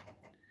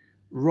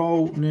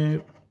 Roll,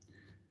 no.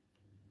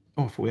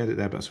 Oh, I thought we had it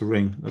there, but that's a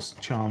ring. That's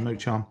a charm, no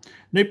charm.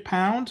 No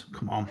pound.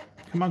 Come on.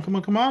 Come on, come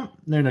on, come on.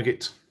 No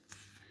nugget.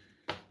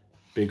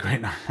 Be a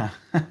great night.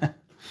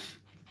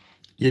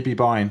 You'd be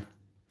buying.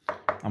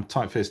 I'm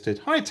tight-fisted.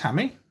 Hi,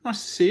 Tammy.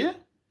 Nice to see you.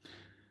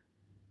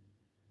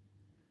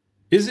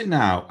 Is it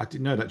now? I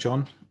didn't know that,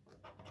 John.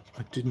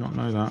 I did not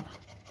know that.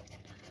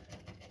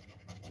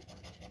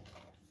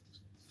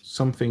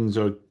 Some things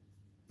are,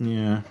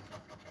 yeah.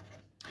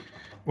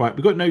 Right,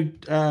 we've got no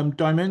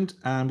diamond,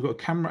 and we've got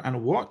a camera and a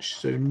watch,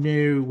 so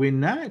no win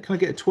there. Can I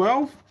get a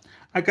 12?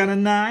 I got a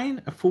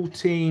 9, a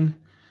 14,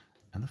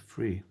 and a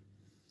 3.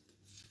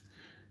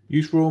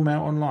 Use Royal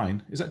Mail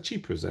online. Is that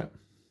cheaper, is that?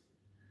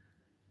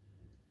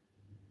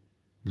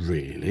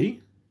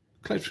 Really?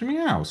 Collect from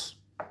your house?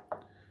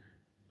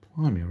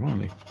 Blimey,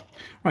 O'Reilly.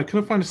 Right, can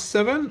I find a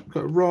 7?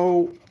 Got a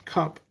roll,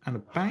 cup, and a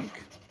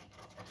bank.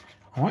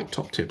 I like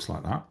top tips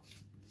like that.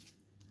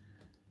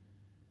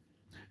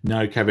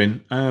 No,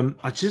 Kevin.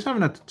 I just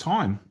haven't had the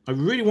time. I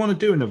really want to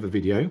do another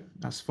video.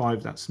 That's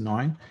 5, that's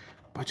 9.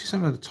 But I just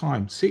haven't had the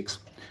time. 6.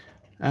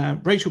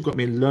 Rachel got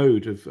me a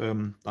load of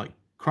like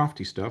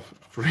crafty stuff.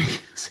 3,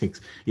 6.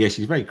 Yeah,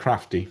 she's very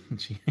crafty.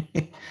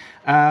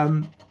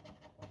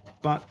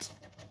 But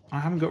I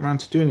haven't got around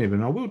to doing it,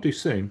 and I will do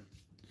soon.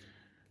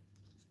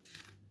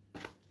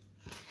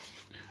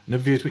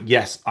 Another video.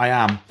 Yes, I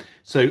am.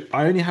 So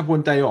I only have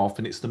one day off,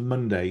 and it's the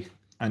Monday.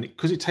 And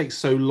because it takes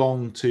so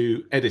long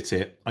to edit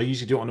it, I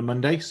usually do it on a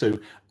Monday. So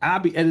I'll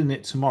be editing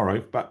it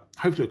tomorrow, but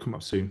hopefully it'll come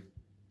up soon.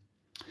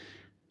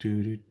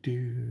 In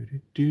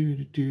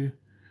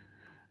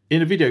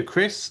a video,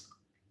 Chris,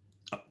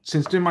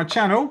 since doing my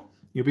channel,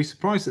 you'll be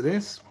surprised at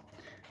this,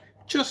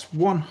 just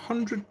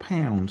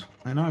 £100.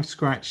 And I've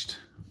scratched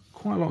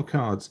quite a lot of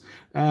cards.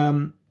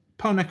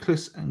 Pearl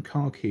necklace and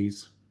car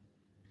keys.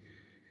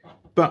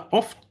 But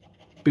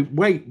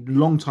wait,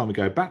 long time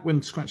ago, back when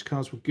scratch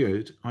cards were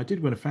good, I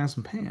did win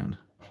 £1,000,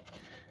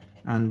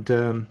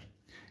 and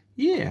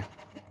yeah,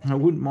 I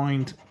wouldn't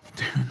mind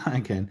doing that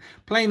again.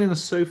 Playing in a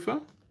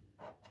sofa,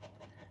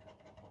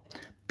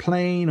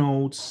 plain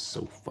old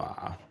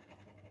sofa,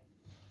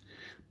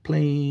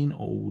 plain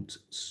old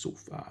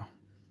sofa.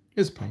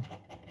 Here's a plane.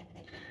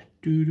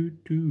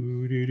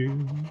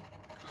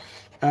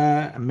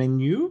 A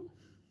menu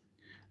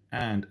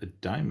and a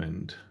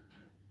diamond.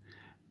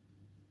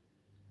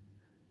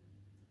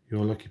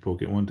 You're lucky, Paul.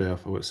 Get one day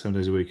off. I work 7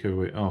 days a week every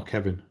week. Oh,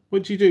 Kevin.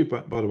 What do you do,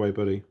 by the way,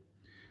 buddy?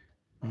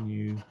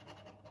 New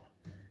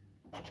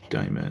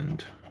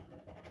diamond.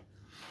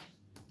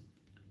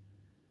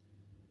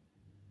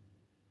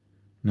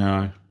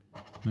 No.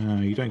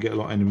 No, you don't get a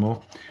lot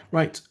anymore.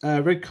 Right,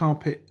 red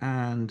carpet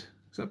and...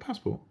 Is that a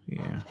passport?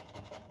 Yeah.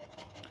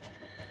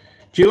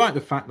 Do you like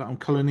the fact that I'm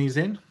colouring these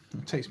in?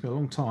 It takes me a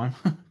long time,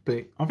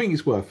 but I think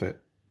it's worth it.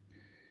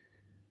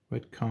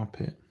 Red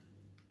carpet.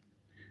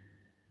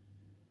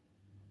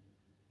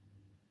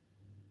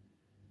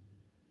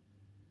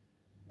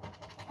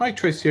 Hi,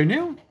 Tracy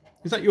O'Neill.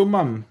 Is that your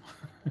mum?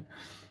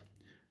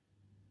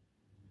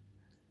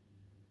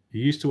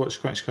 You used to watch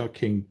Scratch Card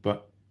King,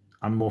 but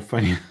I'm more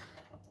funny.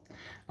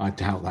 I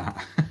doubt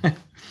that.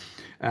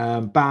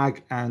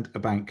 Bag and a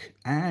bank.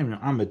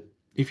 And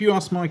if you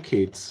ask my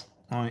kids,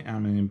 I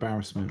am an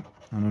embarrassment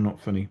and I'm not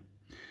funny.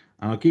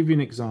 And I'll give you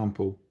an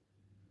example.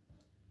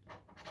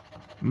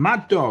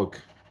 Mad Dog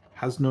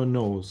has no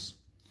nose.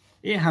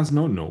 It has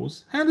no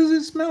nose. How does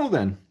it smell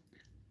then?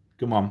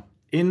 Come on.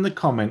 In the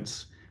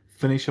comments,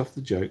 finish off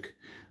the joke.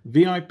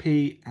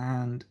 VIP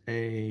and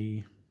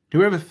a...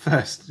 Whoever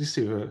first, let's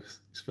see whoever's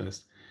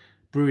first.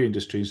 Brewery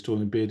industry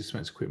installing beer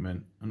dispense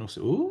equipment. And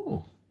also,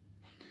 ooh.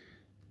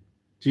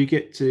 Do you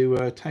get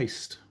to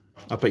taste?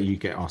 I bet you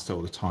get asked that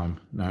all the time.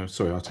 No,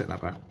 sorry, I'll take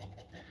that back.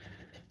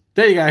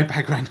 There you go,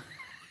 background.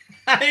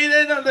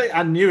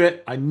 I knew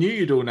it. I knew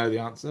you'd all know the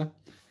answer.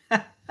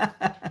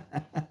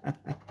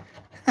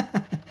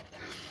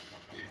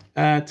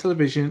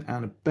 Television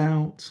and a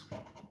belt.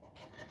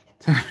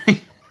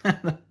 Television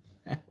and a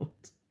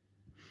belt.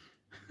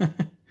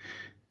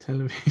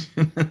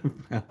 Television and a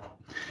belt.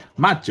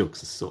 Mad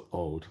jokes are so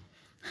old.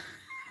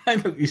 I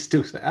look, you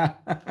still say,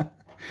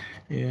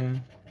 yeah.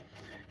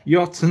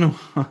 Yacht and a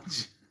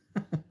watch.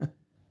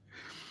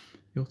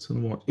 Yacht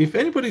and a watch. If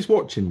anybody's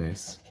watching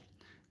this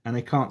and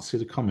they can't see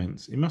the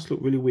comments, it must look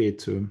really weird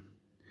to them.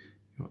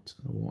 Yacht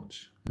and a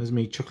watch. There's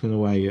me chuckling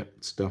away at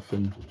stuff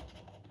and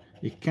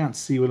you can't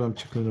see what I'm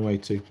chuckling away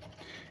to.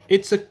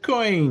 It's a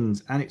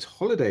coins and it's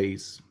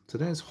holidays. So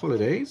there's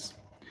holidays.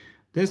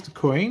 There's the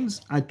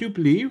coins. I do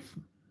believe.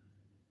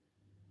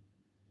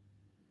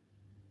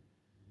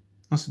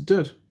 That's a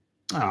dud.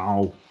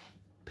 Oh,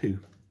 poo.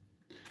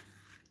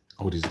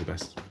 Oldies are the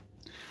best.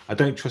 I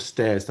don't trust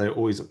stairs. They're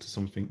always up to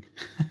something.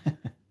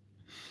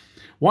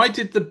 Why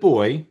did the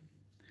boy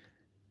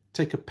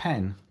take a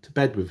pen to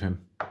bed with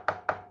him?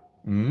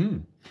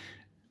 Come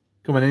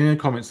on, in the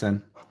comments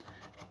then.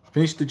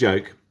 Finish the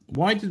joke.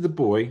 Why did the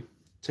boy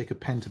take a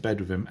pen to bed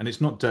with him? And it's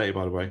not dirty,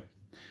 by the way.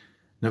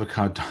 Never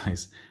card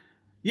dies.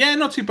 Yeah,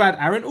 not too bad,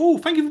 Aaron. Oh,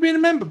 thank you for being a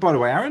member, by the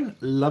way, Aaron.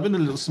 Loving the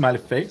little smiley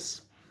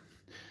face.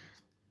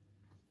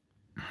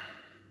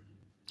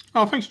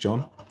 Oh, thanks,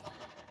 John.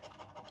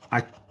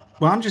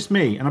 Well, I'm just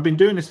me, and I've been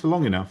doing this for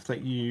long enough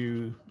that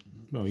you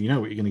know what you're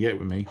going to get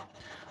with me.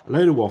 A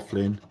load of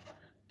waffling,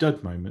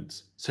 dud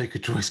moments, so you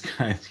could draw his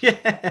cards.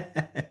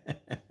 Yeah.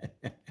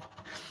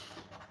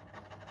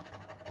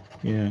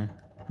 Yeah.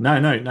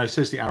 No,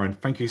 seriously, Aaron,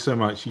 thank you so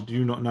much. You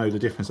do not know the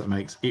difference that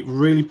makes. It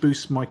really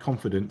boosts my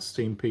confidence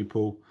seeing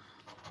people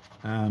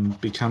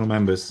be channel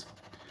members,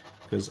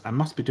 because I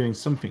must be doing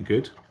something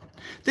good.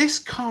 This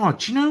card,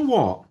 do you know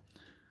what?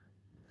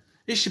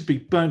 It should be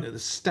burnt at the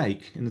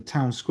stake in the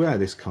town square,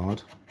 this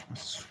card.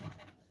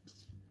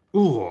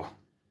 Oh,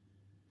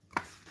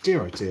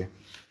 dear, oh dear.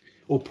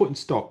 Or put in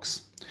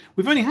stocks.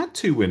 We've only had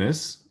 2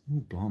 winners.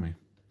 Oh, blimey.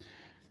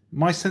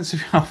 My sense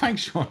of... Oh,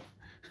 thanks, Sean.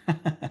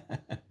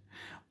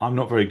 I'm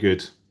not very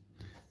good.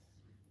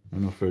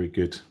 I'm not very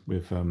good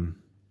with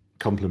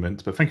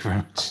compliments, but thank you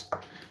very much.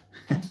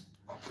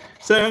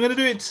 So I'm going to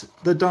do it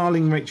the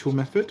Darling Rachel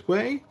method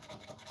way.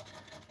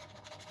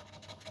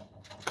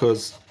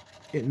 Because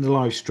in the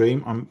live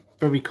stream, I'm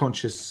very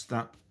conscious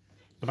that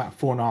about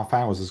 4.5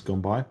 hours has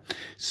gone by.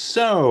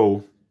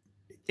 So,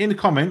 in the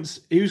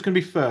comments, who's going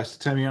to be first to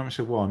tell me how much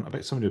I've won? I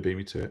bet somebody will beat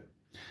me to it.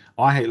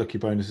 I hate lucky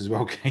bonus as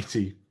well,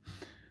 Katie.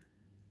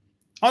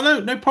 Oh,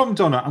 no problem,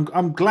 Donna.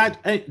 I'm glad.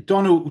 Hey,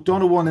 Donna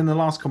won in the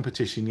last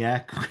competition,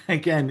 yeah?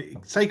 Again,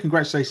 say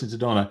congratulations to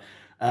Donna.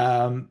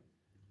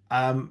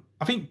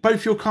 I think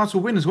both your cards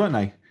were winners, weren't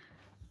they?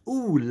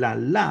 Ooh la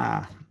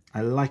la. I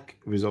like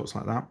results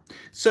like that.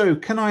 So,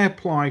 can I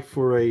apply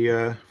for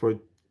a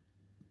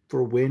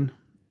win?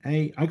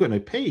 I got no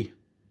P.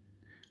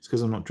 It's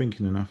because I'm not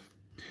drinking enough.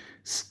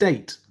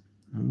 State.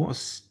 And what a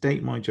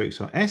state my jokes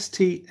are.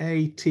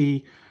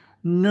 S-T-A-T,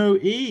 no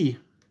E.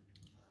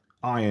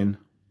 Iron.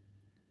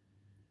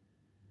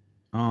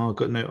 Oh,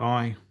 got no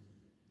I.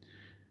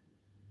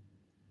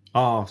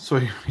 Oh,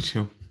 sorry,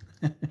 Rachel.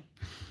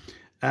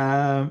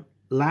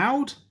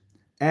 Loud.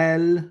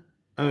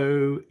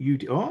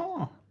 L-O-U-D.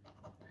 Oh.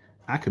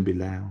 I can be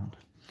loud.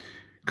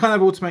 Can't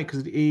have automate because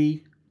of the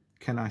E.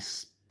 Can I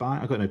spy?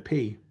 I got no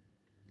P.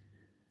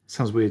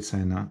 Sounds weird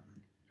saying that.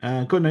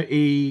 Got no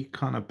E.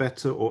 Can't have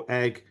better or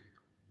egg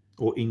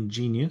or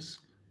ingenious.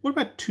 What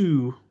about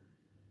two?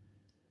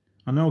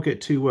 I know I'll get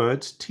 2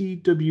 words.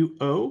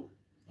 T-W-O.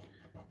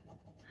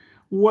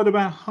 What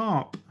about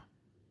harp?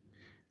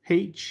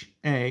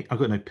 H-A. I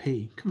got no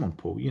P. Come on,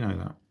 Paul. You know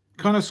that.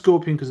 Kind of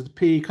scorpion because of the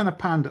P. Kind of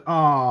panda.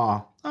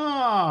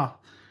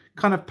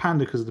 Kind of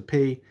panda because of the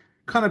P.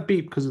 Kind of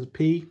beep because of the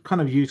P.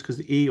 Kind of use because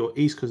of the E, or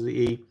east because of the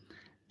E.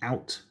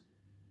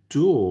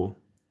 Outdoor.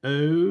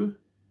 O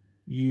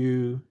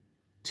U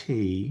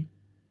T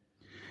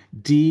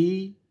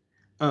D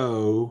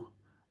O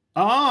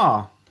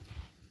R.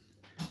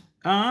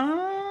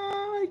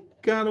 I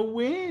got a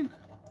win.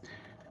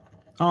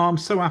 Oh, I'm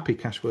so happy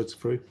Cash Words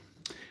through.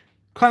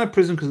 Kind of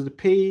Prism because of the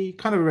P,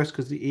 kind of Arrest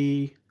because of the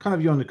E, kind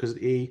of Yonder because of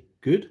the E.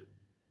 Good.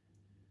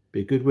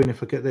 Be a good win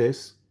if I get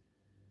this.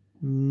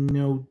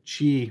 No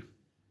G.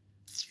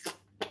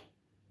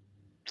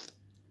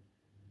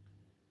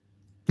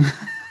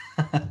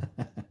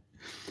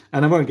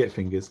 And I won't get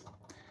fingers.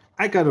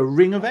 I got a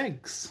ring of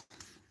eggs.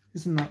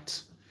 Isn't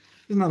that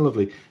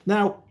lovely?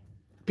 Now,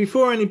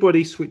 before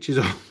anybody switches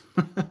off,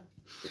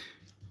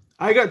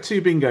 I got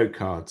 2 bingo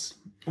cards.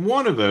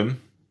 One of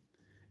them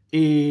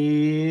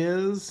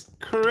is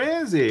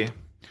crazy.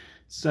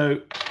 So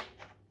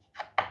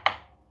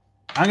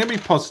I'm going to be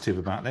positive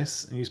about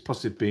this and use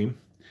positive beam.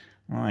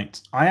 Right.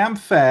 I am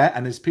fair,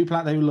 and there's people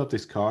out there who love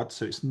this card,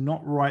 so it's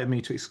not right of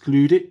me to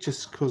exclude it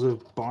just because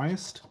of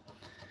biased.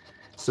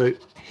 So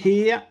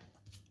here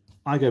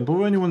I go.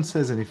 Before anyone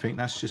says anything,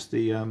 that's just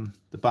the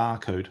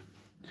barcode.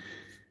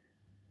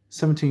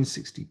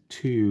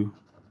 1762.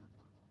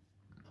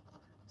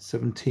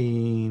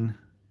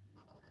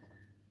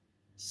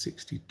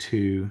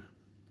 1762.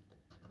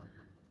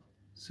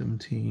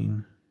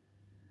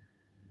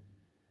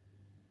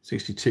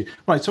 1762.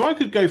 Right, so I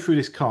could go through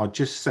this card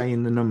just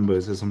saying the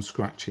numbers as I'm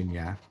scratching,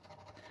 yeah.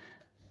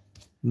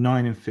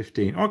 9 and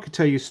 15. Or I could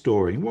tell you a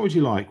story. What would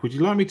you like? Would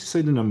you like me to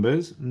say the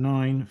numbers,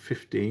 9,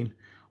 15,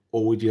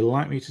 or would you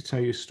like me to tell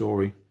you a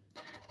story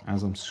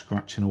as I'm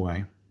scratching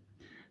away?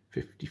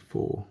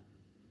 54.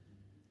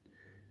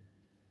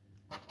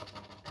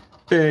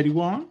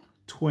 31,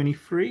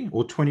 23,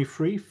 or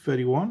 23,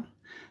 31,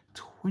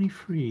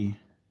 23,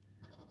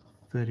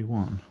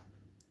 31,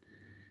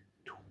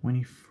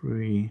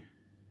 23,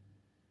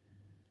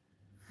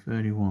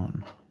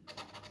 31,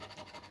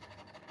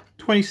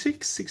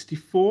 26,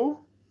 64,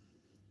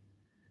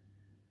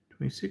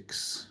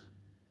 26,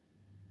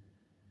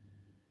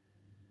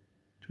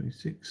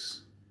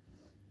 26,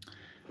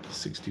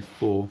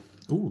 64.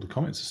 Oh, the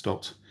comments have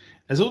stopped.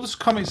 Has all this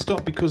comments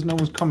stopped because no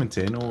one's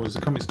commenting, or has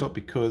the comment stopped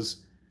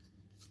because,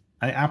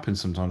 and it happens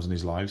sometimes in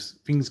these lives,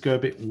 things go a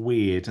bit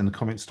weird and the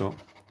comments stop?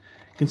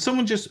 Can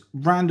someone just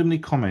randomly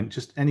comment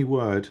just any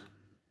word?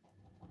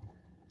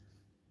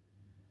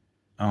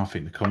 Oh, I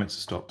think the comments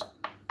have stopped.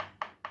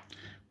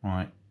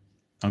 Right.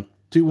 I'll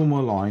do one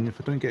more line.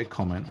 If I don't get a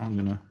comment, I'm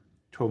going to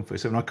 12 and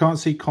 37. I can't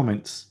see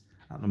comments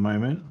at the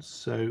moment.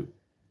 So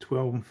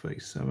 12 and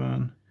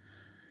 37.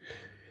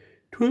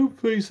 12,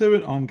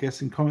 37. I'm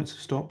guessing comments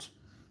have stopped.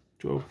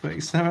 12,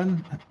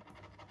 37.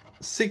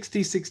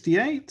 60,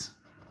 68.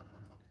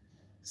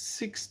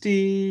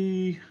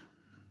 60,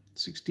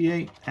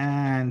 68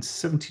 and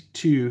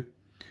 72.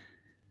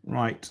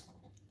 Right.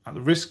 At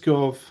the risk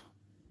of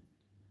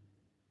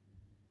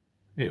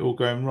it all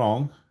going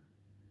wrong,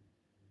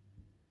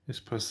 let's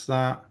press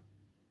that.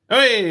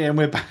 Oh yeah, and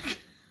we're back.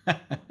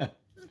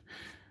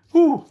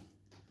 Ooh,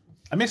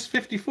 I missed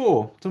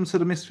 54. Someone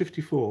said I missed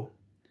 54.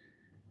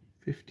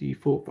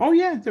 54. Oh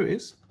yeah, there it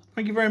is.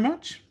 Thank you very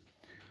much.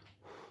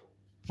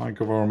 Thank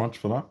you very much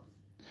for that.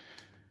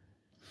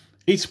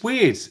 It's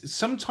weird.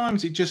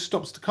 Sometimes it just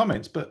stops the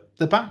comments, but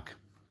they're back.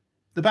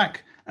 They're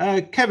back.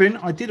 Kevin,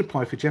 I did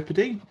apply for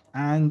Jeopardy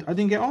and I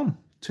didn't get on.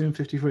 2 and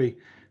 53.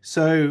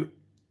 So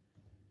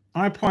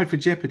I applied for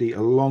Jeopardy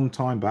a long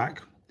time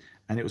back,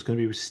 and it was going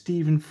to be with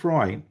Stephen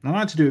Fry. And I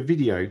had to do a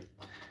video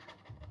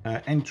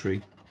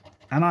entry,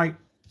 and I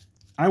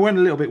went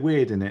a little bit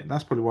weird in it.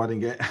 That's probably why I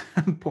didn't get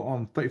put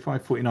on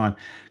 35.49,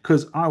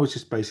 because I was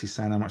just basically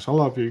saying how much I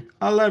love you.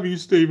 I love you,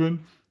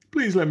 Stephen.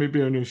 Please let me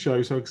be on your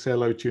show so I can say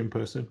hello to you in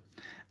person.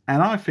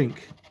 And I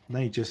think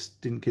they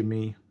just didn't give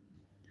me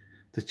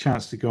the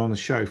chance to go on the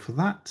show for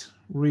that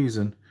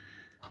reason.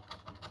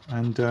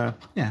 And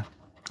yeah,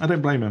 I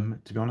don't blame them,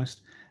 to be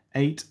honest.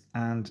 8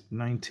 and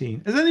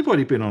 19. Has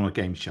anybody been on a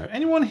game show?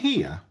 Anyone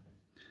here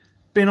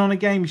been on a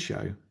game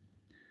show?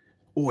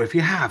 Or if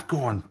you have, go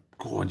on.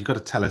 You've got to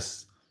tell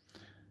us.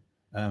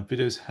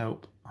 Videos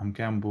help. I'm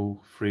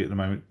gamble free at the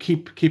moment.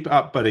 Keep it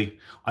up, buddy.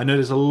 I know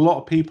there's a lot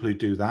of people who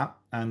do that,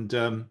 and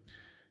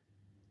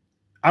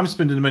I'm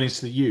spending the money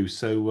to you.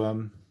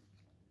 So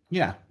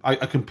yeah,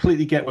 I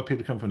completely get where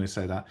people come from when they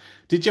say that.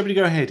 Did Jeopardy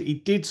go ahead?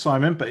 It did,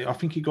 Simon, but I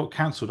think it got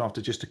cancelled after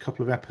just a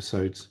couple of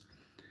episodes.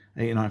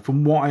 89.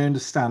 From what I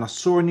understand, I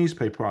saw a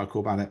newspaper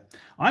article about it.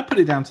 I put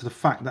it down to the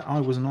fact that I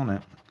wasn't on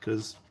it,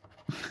 because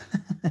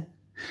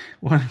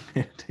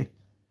 150.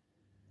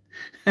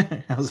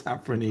 How's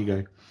that for an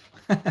ego?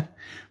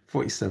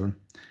 47.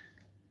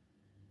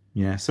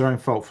 Yeah, it's their own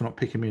fault for not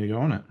picking me to go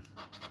on it.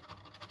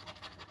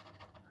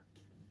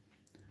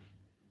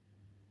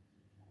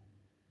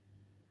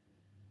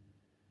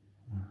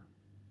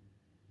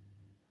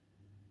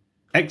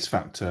 X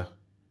Factor.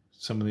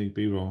 Somebody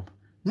be wrong.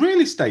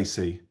 Really,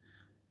 Stacey?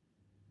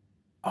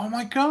 Oh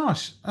my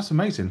gosh, that's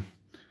amazing.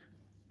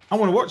 I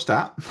want to watch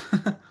that.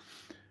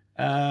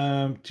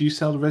 Do you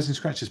sell the resin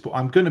scratches? But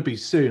I'm going to be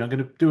soon. I'm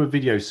going to do a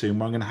video soon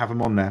where I'm going to have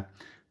them on there.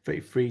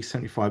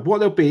 33.75. What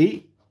they'll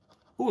be.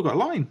 Oh, I've got a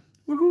line.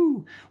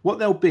 Woohoo! What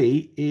they'll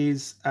be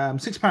is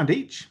 £6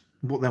 each.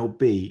 What they'll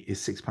be is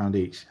 £6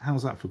 each.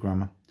 How's that for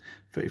grammar?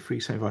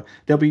 33.75.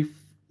 They'll be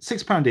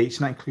 £6 each,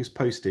 and that includes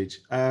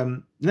postage.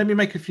 Let me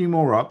make a few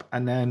more up,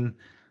 and then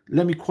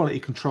let me quality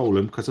control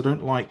them, because I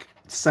don't like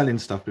selling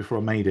stuff before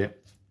I made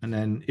it. And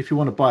then if you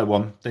want to buy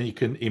one, then you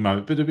can email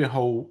it. But there'll be a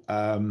whole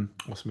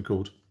what's it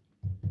called?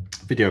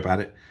 Video about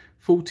it.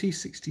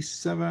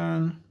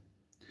 4067.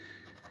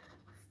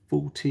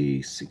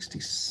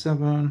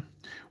 4067.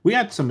 We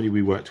had somebody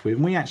we worked with,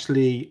 and we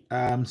actually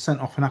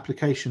sent off an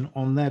application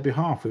on their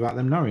behalf without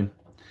them knowing.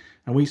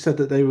 And we said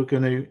that they were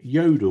going to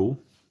yodel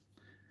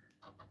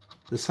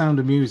the sound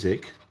of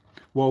music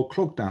while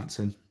clog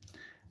dancing.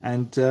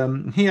 And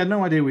he had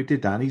no idea we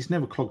did that. And he's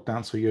never clog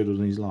danced or yodeled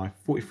in his life.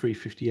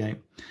 43.58.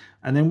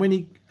 And then when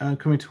he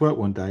came into work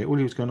one day, all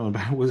he was going on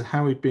about was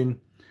how he'd been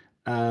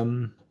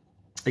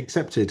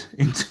accepted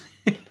into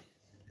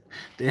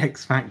the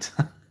X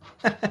Factor.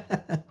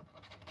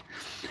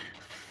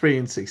 3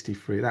 and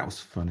 63. That was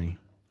funny.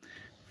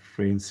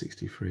 3 and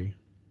 63.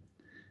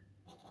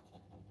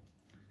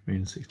 3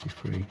 and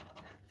 63.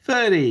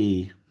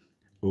 30.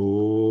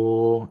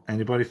 Oh,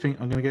 anybody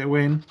think I'm going to get a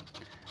win?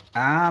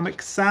 I'm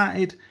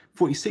excited.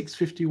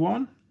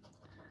 46.51.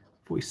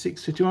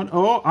 46.51.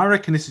 Oh, I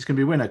reckon this is going to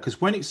be a winner, because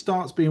when it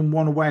starts being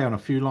one away on a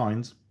few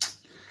lines,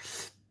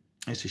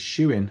 it's a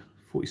shoe-in.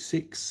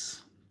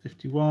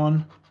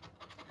 46.51.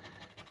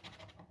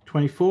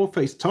 24,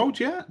 face told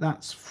you,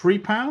 that's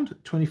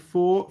 £3.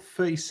 24,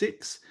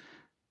 36,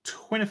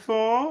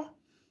 24,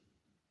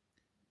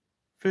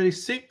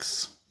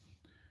 36.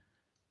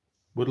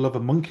 Would love a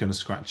monkey on a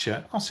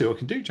scratcher. I'll see what I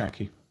can do,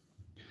 Jackie.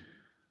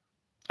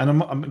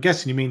 And I'm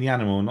guessing you mean the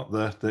animal, not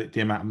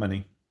the amount of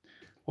money.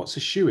 What's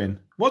a shoe-in?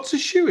 What's a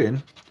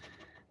shoe-in?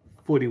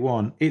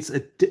 41. It's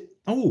a...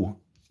 Oh,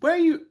 where are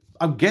you?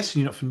 I'm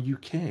guessing you're not from the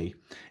UK.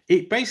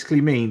 It basically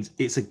means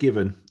it's a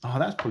given. Oh,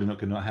 that's probably not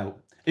going to help.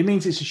 It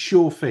means it's a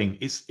sure thing.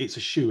 It's a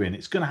shoe-in.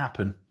 It's going to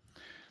happen.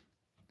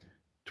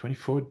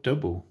 24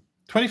 double.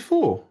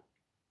 24.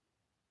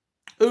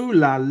 Ooh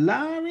la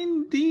la,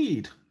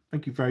 indeed.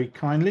 Thank you very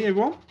kindly,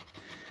 everyone.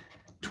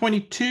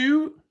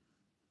 22.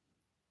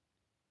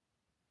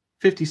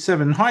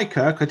 57. Hi,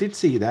 Kirk. I did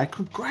see you there.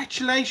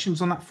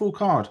 Congratulations on that full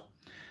card.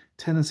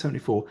 10 and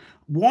 74.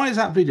 Why has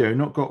that video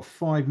not got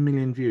 5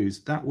 million views?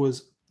 That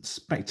was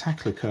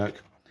spectacular,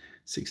 Kirk.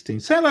 16.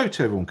 Say hello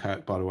to everyone,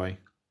 Kirk, by the way.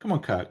 Come on,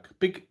 Kirk.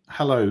 Big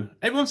hello.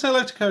 Everyone say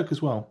hello to Kirk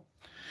as well.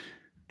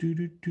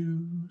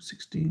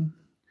 16.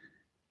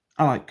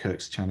 I like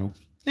Kirk's channel.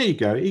 There you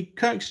go.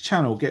 Kirk's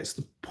channel gets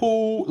the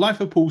Paul,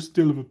 Life of Paul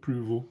still of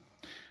approval.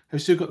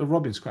 I've still got the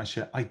Robin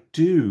scratcher. I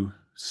do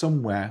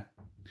somewhere.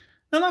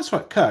 No, that's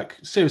right, Kirk.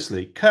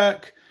 Seriously,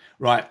 Kirk.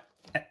 Right.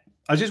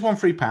 I just won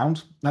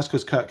 £3. That's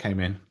because Kirk came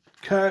in.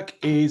 Kirk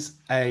is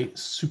a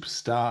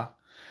superstar.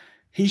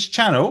 His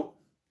channel,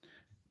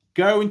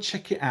 go and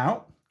check it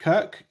out.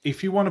 Kirk,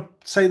 if you want to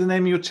say the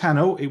name of your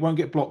channel, it won't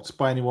get blocked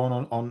by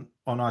anyone on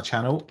our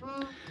channel.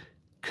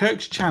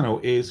 Kirk's channel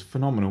is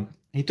phenomenal.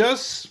 He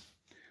does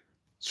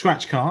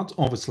scratch cards,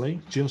 obviously,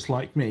 just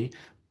like me,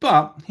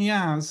 but he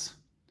has,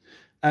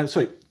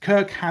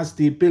 Kirk has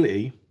the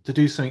ability to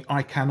do something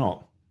I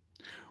cannot,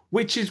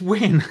 which is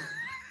win.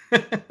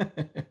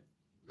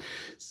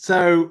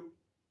 So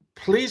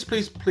please,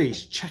 please,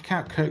 please check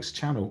out Kirk's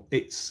channel.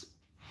 It's,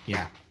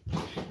 yeah.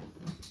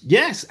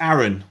 Yes,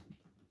 Aaron.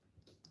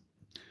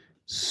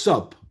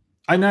 Sub.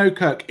 I know,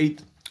 Kirk.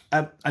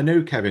 I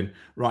know, Kevin.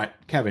 Right,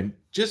 Kevin,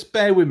 just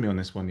bear with me on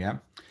this one, yeah?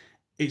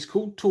 It's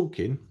called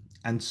talking,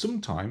 and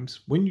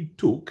sometimes when you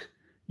talk,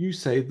 you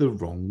say the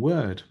wrong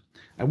word.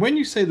 And when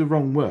you say the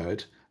wrong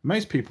word,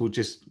 most people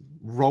just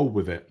roll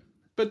with it.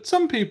 But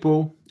some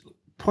people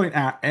point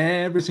out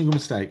every single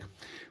mistake.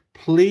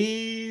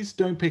 Please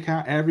don't pick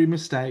out every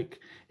mistake.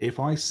 If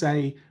I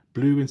say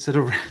blue instead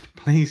of red,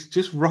 please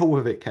just roll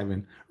with it,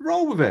 Kevin.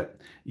 Roll with it.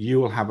 You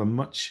will have a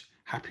much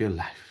happier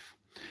life.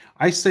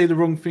 I say the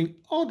wrong thing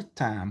all the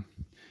time.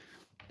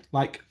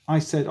 Like I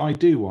said I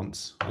do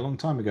once, a long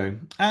time ago.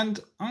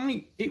 And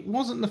it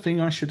wasn't the thing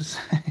I should have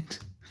said.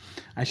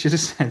 I should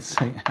have said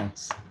something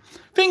else.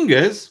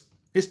 Fingers.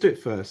 Let's do it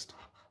first.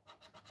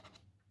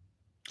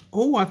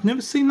 Oh, I've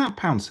never seen that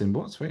pound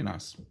symbol. It's very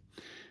nice.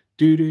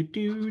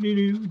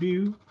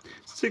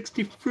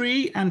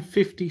 63 and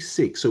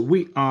 56. So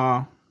we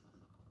are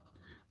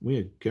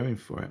going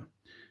for it.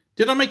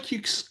 Did I make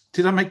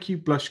you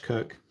blush,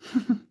 Kirk?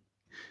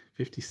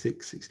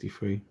 56,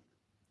 63.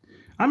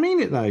 I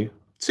mean it though.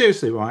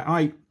 Seriously,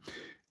 right?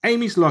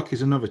 Amy's Luck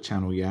is another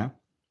channel, yeah.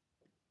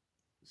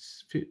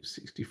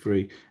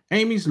 63.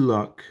 Amy's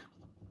Luck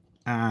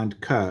and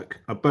Kirk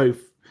are both,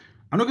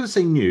 I'm not going to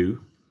say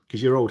new,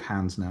 because you're old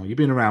hands now. You've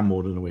been around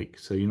more than a week,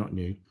 so you're not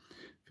new.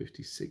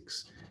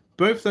 56.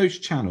 Both those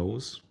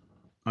channels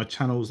are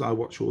channels that I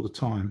watch all the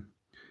time.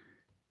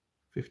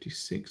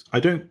 56. I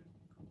don't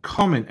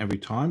comment every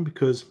time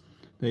because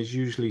there's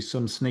usually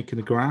some snake in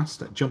the grass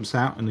that jumps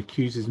out and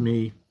accuses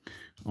me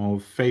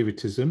of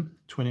favoritism.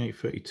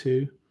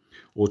 2832,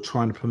 or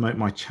trying to promote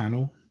my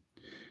channel,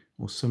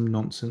 or some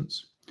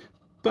nonsense.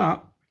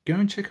 But Go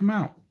and check them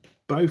out.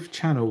 Both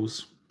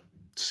channels.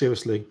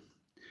 Seriously.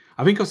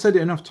 I think I've said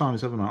it enough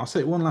times, haven't I? I'll say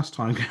it one last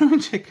time. Go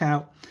and check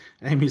out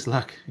Amy's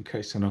Luck and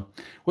Coach Channel.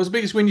 What's the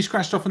biggest win you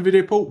scratched off in the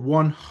video, Paul?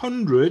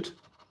 100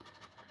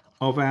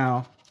 of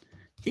our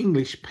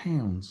English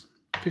pounds.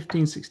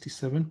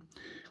 1567,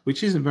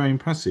 which isn't very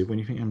impressive when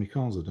you think how many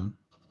cards I've done.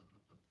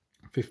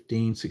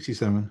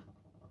 1567.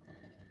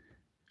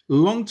 A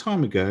long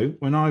time ago,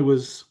 when I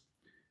was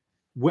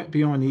wet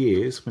behind the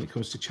ears when it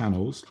comes to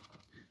channels,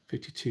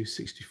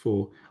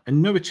 5264,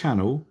 another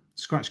channel,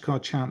 Scratch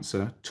Card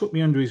Chancer, took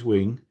me under his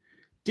wing,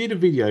 did a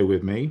video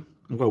with me.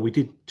 Well, we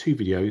did 2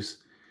 videos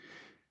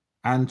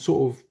and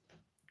sort of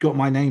got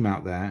my name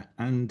out there.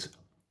 And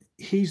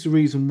he's the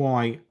reason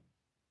why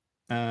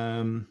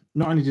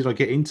not only did I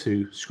get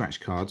into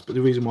scratch cards, but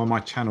the reason why my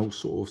channel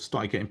sort of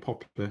started getting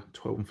popular,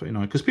 12 and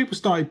 39, because people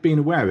started being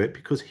aware of it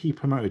because he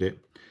promoted it,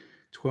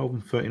 12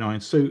 and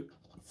 39. So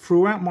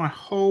throughout my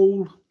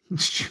whole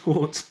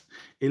short,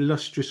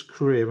 illustrious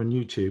career on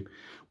YouTube,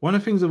 one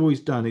of the things I've always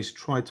done is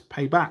try to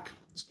pay back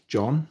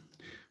John,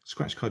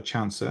 Scratch Card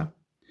Chancer,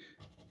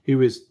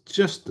 who is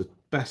just the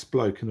best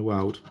bloke in the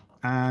world,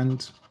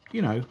 and,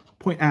 you know,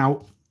 point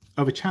out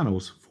other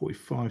channels,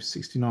 45,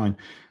 69.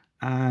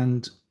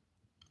 And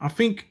I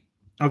think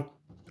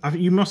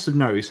you must have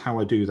noticed how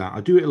I do that.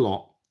 I do it a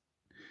lot,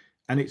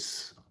 and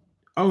it's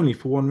only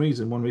for one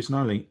reason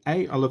only.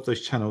 A, I love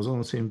those channels. I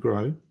want to see them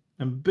grow.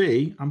 And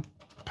B, I'm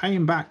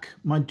paying back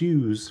my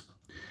dues.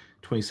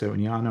 27,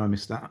 yeah, I know I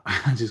missed that.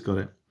 I just got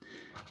it.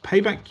 Pay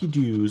back your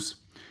dues.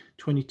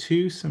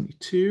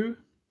 2272.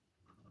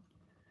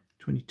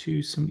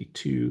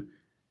 2272.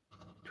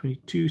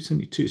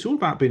 2272. It's all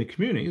about being a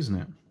community, isn't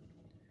it?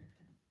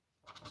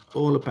 It's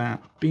all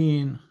about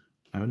being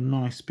a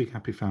nice, big,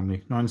 happy family.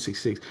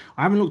 966.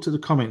 I haven't looked at the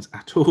comments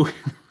at all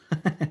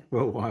for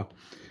a while.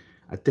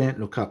 I daren't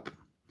look up.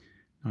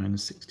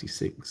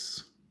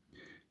 966.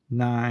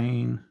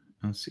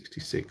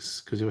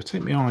 966. Because if I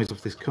take my eyes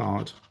off this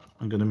card,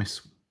 I'm going to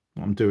miss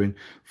what I'm doing.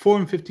 4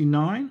 and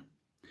 59.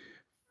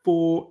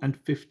 4 and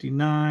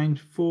 59.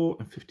 4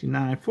 and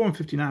 59. 4 and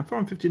 59. 4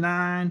 and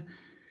 59.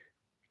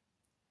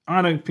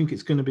 I don't think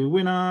it's going to be a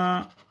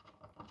winner.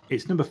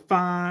 It's number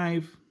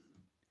 5.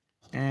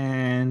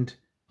 And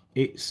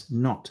it's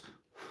not.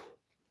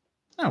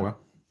 Oh well.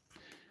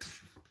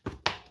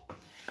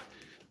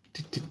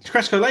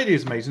 Scratch Card Lady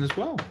is amazing as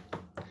well.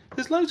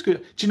 There's loads of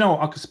good. Do you know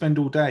what? I could spend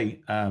all day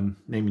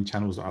naming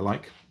channels that I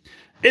like.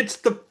 It's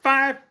the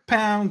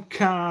 £5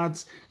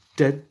 cards.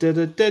 Da, da,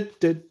 da, da,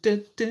 da, da,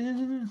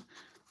 da.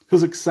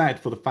 Who's excited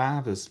for the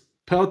fathers?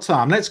 Pearl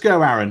time. Let's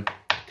go, Aaron.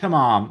 Come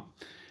on.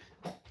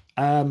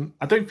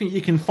 I don't think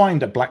you can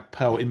find a black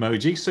pearl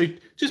emoji, so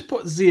just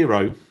put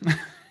 0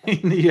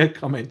 in the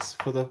comments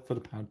for the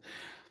pound.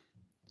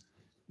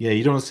 Yeah,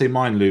 you don't want to see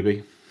mine,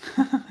 Luby.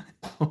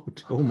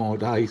 All my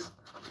days.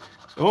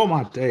 All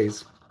my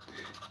days.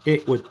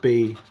 It would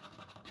be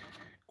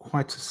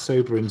quite a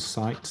sobering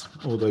sight,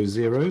 all those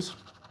zeros.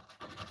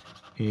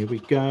 Here we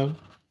go.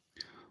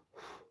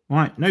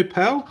 Right, no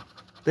pearl.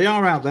 They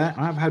are out there.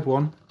 I have had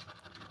one.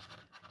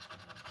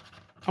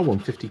 I won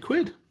 50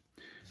 quid.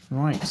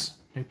 Right,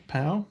 no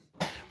pearl.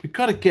 We've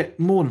got to get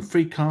more than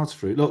 3 cards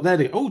through. Look, there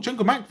they go. Oh,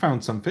 Jungle Mac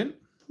found something.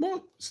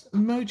 What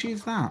emoji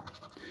is that?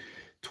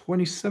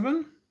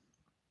 27?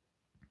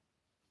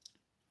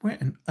 Where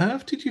on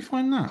earth did you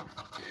find that?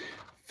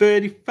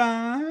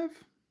 35?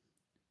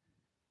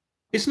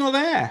 It's not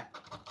there.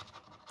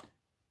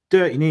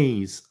 Dirty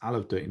knees. I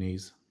love dirty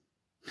knees.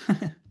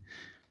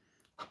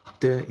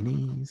 Dirty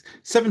knees.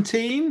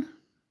 17.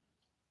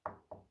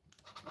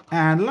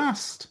 And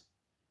last,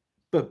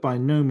 but by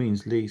no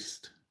means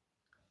least,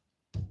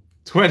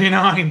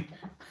 29.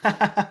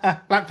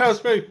 Black pearl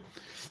through.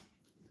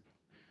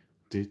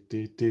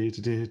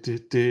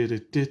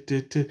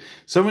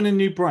 Someone in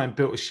New Brighton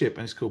built a ship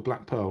and it's called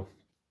Black Pearl.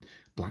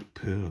 Black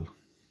Pearl.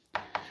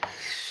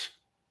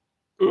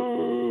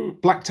 Ooh,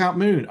 blacked out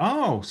moon.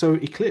 Oh, so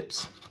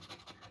eclipse.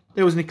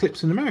 There was an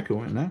eclipse in America,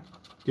 wasn't there,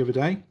 the other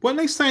day? Weren't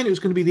they saying it was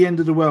going to be the end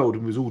of the world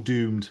and was all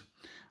doomed?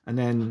 And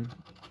then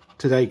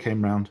today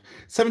came round.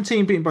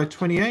 17 beaten by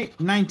 28.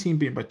 19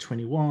 beaten by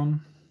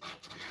 21.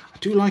 I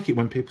do like it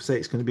when people say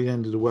it's going to be the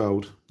end of the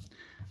world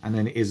and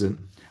then it isn't.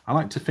 I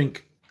like to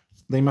think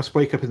they must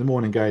wake up in the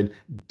morning going,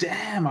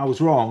 damn, I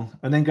was wrong.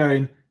 And then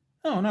going,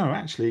 oh, no,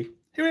 actually,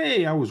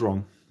 hooray, I was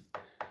wrong.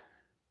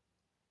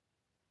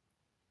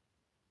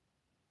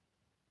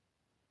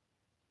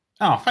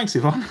 Oh, thanks,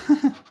 Yvonne.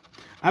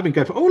 I've been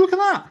going for, oh, look at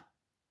that.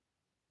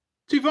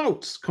 2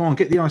 volts. Come on,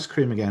 get the ice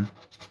cream again.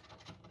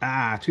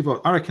 Ah, 2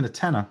 volts. I reckon a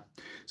tenner.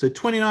 So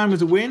 29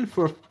 was a win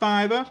for a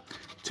 £5.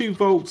 2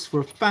 volts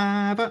for a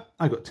 £5.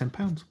 I got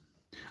 £10.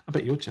 I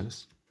bet you're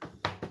jealous.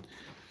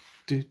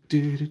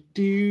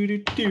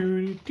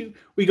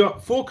 We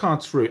got 4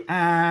 cards through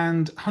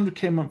and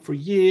 100k a month for a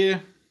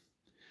year.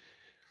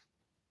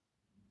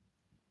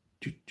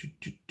 Here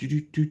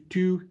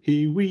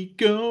we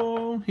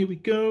go. Here we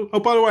go. Oh,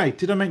 by the way,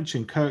 did I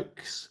mention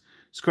Kirk's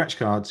scratch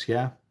cards?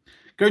 Yeah,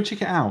 go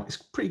check it out. It's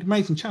a pretty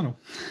amazing channel.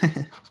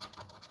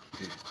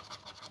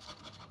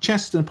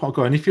 chest and a pot of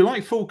gold. And if you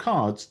like full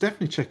cards,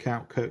 definitely check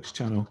out Kirk's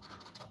channel.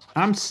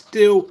 I'm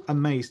still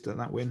amazed at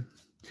that win.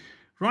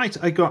 Right,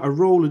 I got a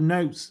roll of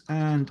notes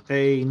and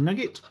a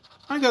nugget.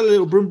 I got a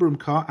little Brum Brum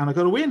car and I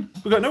got a win.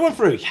 We got no one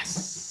through.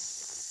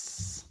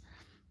 Yes.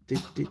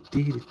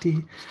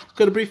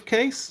 Got a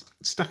briefcase,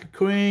 stack of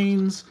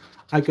coins.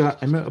 I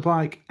got a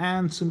motorbike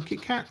and some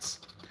Kit Kats.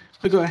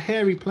 I got a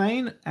hairy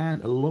plane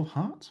and a love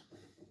heart.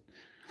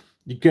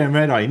 You're going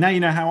red, are you? Now you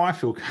know how I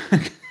feel.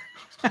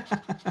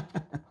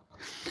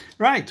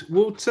 Right,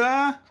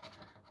 water.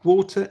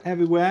 Water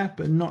everywhere,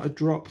 but not a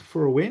drop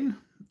for a win.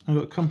 I've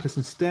got a compass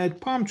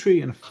instead, palm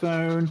tree and a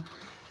phone.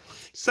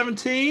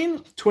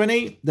 17,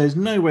 20. There's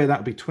no way that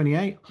would be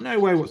 28. No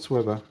way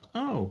whatsoever.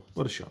 Oh,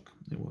 what a shock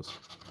it was.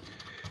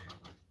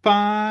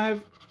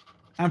 5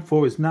 and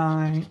 4 is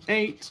 9.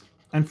 8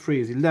 and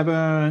 3 is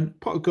 11.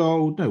 Pot of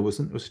gold. No, it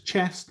wasn't. It was a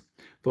chest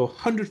for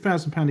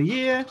 £100,000 a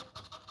year.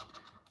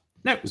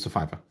 No, it was a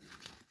fiver.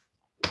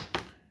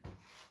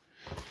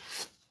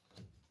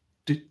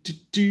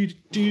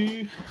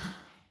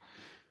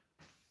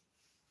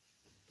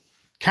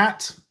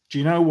 Cat, do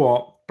you know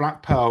what?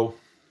 Black Pearl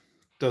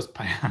does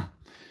pay out.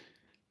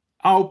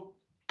 Oh,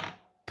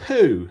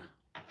 poo.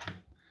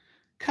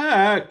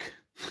 Kirk.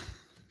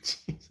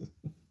 Jesus.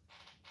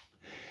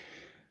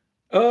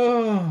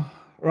 Oh,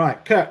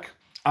 right, Kirk.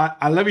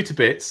 I love you to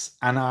bits,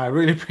 and I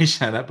really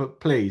appreciate that,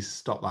 but please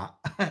stop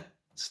that.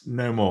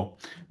 No more.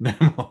 No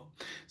more.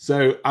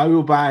 So I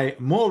will buy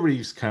more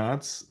Reeves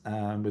cards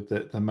with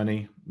the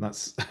money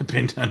that's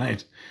been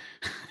donated.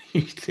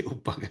 You little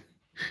bugger.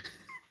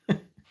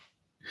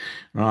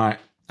 Right,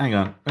 hang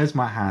on. Where's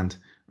my hand?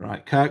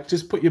 Right, Kirk,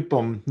 just put your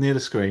bum near the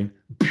screen.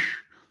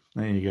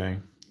 There you go.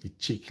 You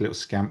cheeky little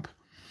scamp.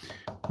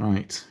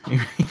 Right,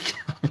 here we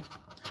go.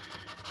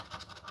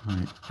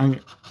 Right,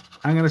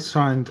 I'm going to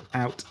find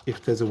out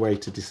if there's a way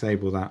to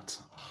disable that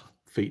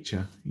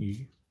feature.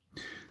 You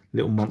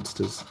little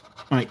monsters.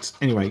 Right,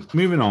 anyway,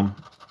 moving on.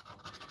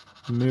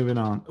 Moving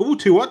on. Oh,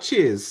 2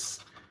 watches.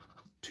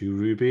 2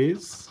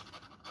 rubies.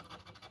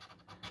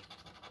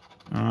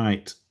 All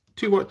right.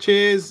 2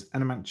 watches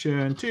and a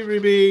mansion, 2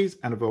 rubies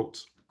and a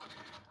vault.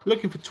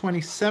 Looking for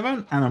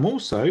 27, and I'm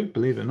also,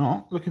 believe it or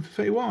not, looking for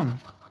 31.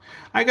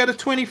 I got a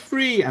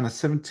 23 and a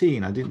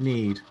 17. I didn't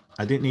need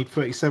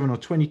 37 or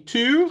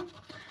 22.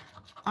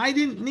 I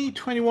didn't need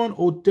 21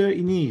 or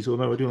dirty knees,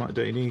 although I do like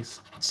dirty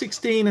knees.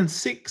 16 and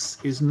 6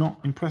 is not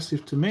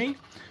impressive to me.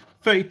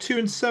 32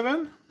 and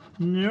 7,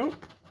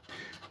 nope.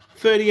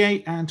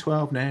 38 and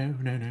 12, no.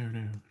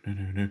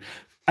 Do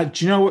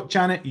you know what,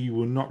 Janet? You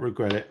will not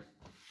regret it.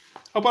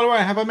 Oh, by the way,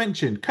 have I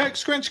mentioned Kirk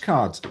Scrunch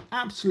Cards?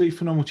 Absolutely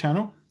phenomenal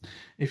channel.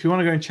 If you want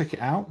to go and check it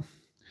out,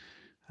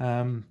 go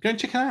and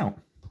check it out.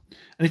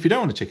 And if you don't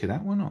want to check it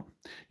out, why not?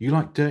 You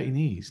like dirty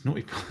knees,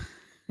 naughty.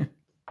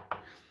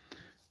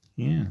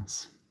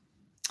 Yes,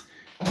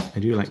 I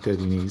do like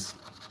dirty knees.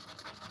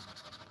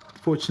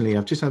 Fortunately,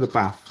 I've just had a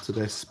bath, so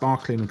they're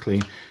sparkling and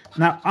clean.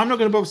 Now, I'm not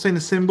going to bother saying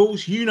the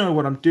symbols. You know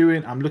what I'm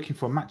doing. I'm looking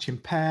for a matching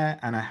pair,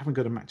 and I haven't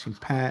got a matching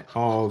pair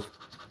of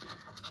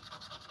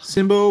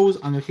symbols.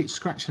 I'm going to keep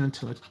scratching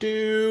until I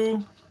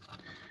do.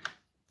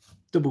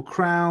 Double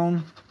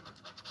crown.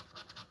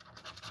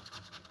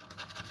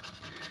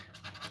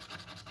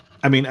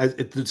 I mean,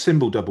 the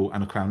symbol double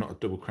and a crown, not a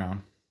double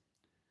crown.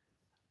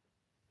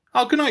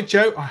 Oh, good night,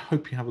 Joe. I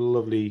hope you have a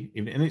lovely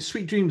evening. And it's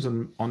sweet dreams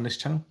on this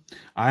channel.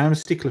 I am a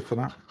stickler for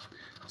that.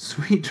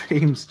 Sweet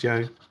dreams,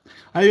 Joe.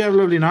 I hope you have a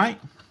lovely night.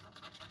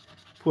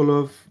 Full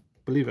of,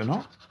 believe it or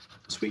not,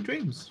 sweet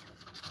dreams.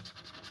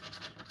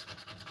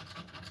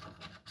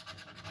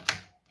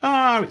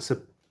 Ah, it's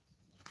a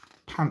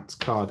pants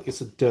card.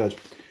 It's a dirt.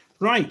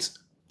 Right.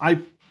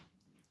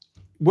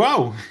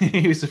 Well,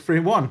 it was a free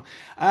one.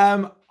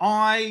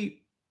 I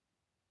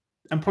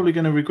am probably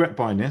going to regret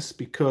buying this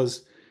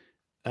because,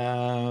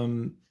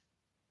 well,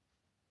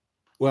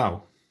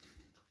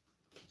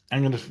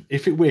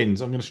 if it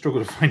wins, I'm going to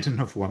struggle to find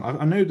another one.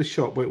 I know the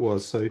shop where it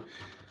was, so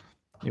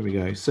here we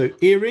go. So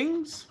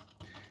earrings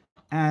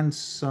and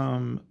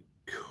some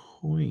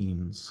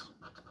coins.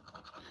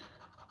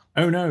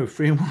 Oh no,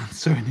 3 and 1.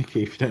 Sorry,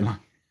 Nikki, if you don't like.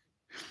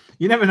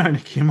 You never know,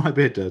 Nikki. It might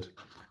be a dud.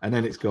 And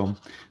then it's gone.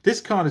 This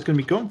card is going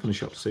to be gone from the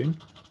shop soon.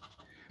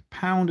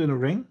 Pound and a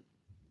ring.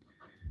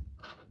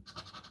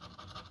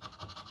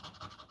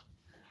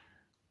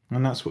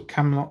 And that's what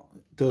Camelot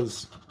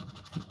does.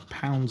 It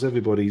pounds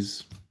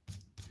everybody's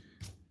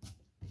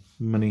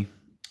money.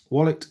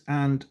 Wallet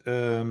and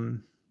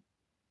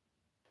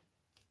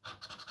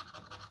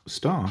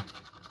star.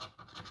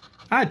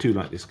 I do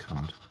like this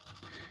card.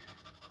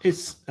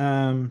 It's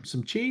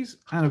some cheese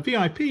and a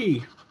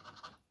VIP.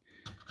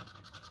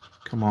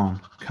 Come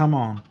on, come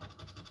on.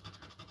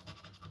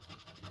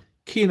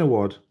 Key and a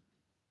wad.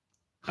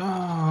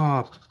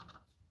 Ah,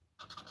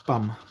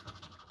 bum.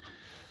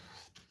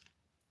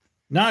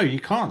 No, you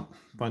can't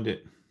find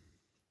it.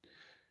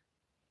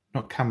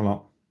 Not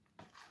Camelot.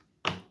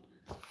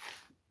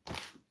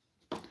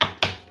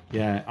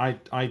 Yeah,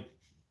 I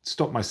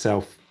stopped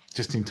myself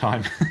just in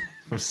time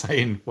from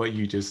saying what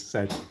you just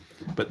said.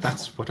 but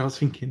that's what I was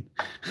thinking.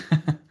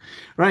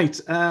 Right.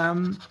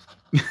 35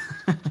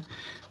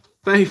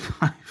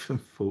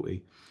 and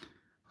 40.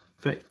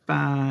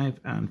 35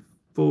 and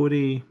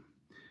 40.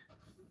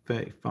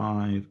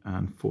 35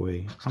 and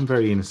 40. I'm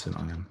very innocent,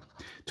 I am.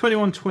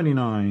 21,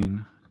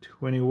 29.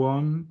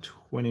 21,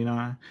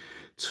 29.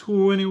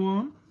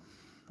 21.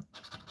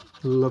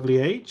 Lovely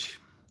age.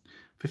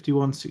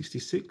 51,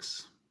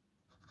 66.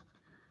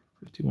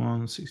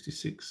 51,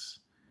 66.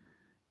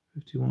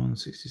 51,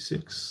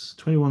 66.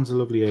 21's a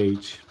lovely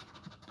age.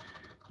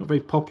 Not very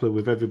popular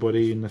with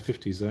everybody in the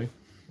 50s though.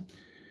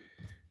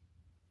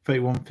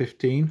 31,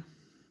 15.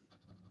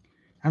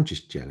 I'm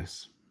just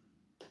jealous.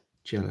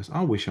 Jealous.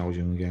 I wish I was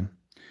young again.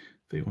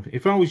 31,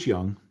 if I was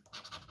young,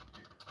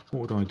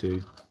 what would I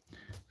do?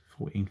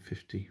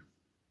 1450.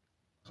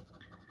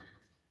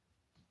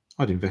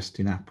 I'd invest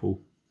in Apple.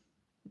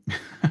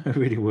 I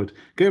really would.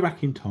 Go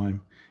back in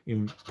time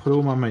and put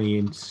all my money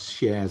in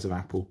shares of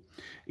Apple.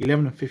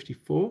 11 and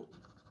 54.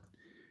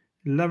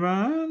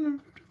 11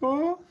 and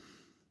 54.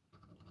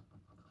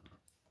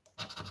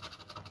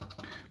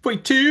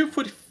 42,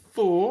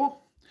 44.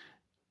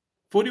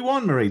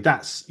 41, Marie.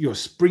 That's your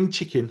spring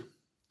chicken.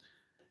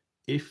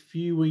 If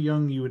you were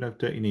young, you would have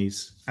dirty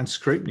knees and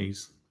scrape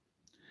knees.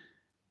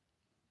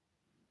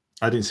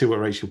 I didn't see what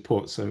Rachel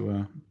put,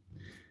 so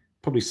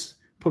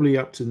probably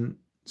up to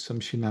some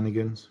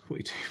shenanigans.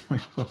 42.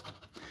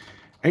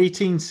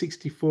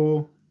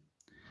 1864.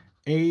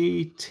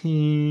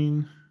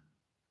 18.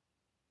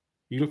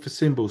 You look for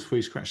symbols before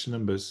you scratch the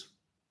numbers.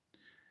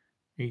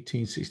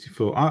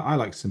 1864. I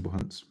like symbol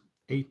hunts.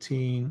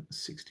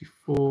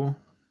 1864.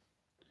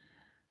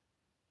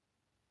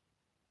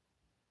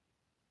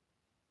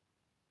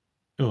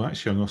 Oh,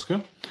 that's young,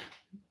 Oscar.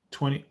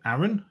 20.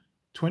 Aaron.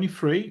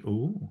 23.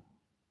 Ooh.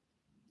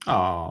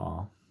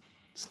 Ah,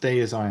 stay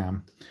as I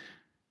am.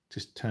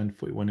 Just turned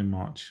 41 in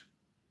March.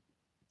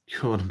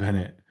 Gordon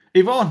Bennett.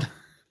 Yvonne,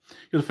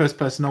 you're the first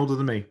person older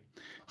than me.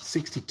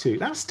 62.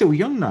 That's still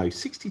young though.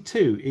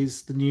 62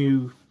 is the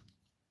new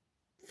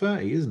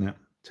 30, isn't it?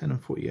 10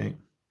 and 48.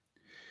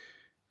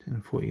 10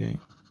 and 48. 10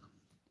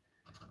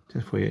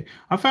 and 48.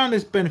 I found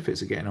there's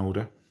benefits of getting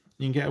older.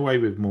 You can get away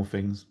with more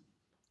things.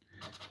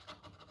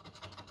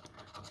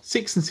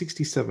 6 and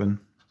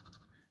 67.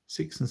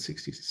 6 and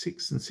 60.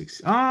 6 and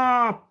 60.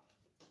 Ah,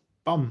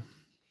 bum.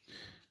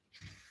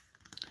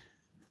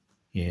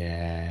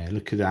 Yeah,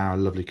 look at our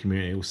lovely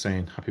community all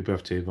saying happy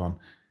birthday, Yvonne.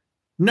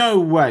 No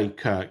way,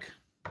 Kirk.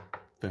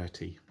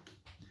 30.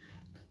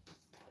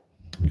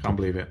 Can't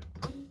believe it.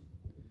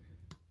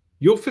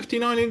 You're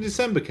 59 in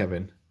December,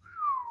 Kevin.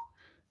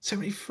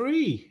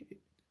 73.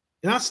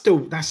 That's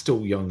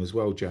still young as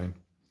well, Joan.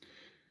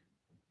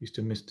 You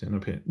still missed it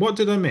up here. What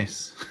did I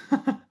miss?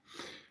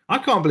 I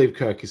can't believe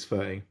Kirk is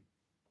 30.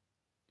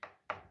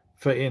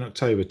 30 in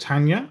October.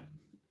 Tanya.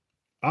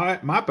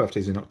 My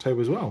birthday's in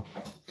October as well.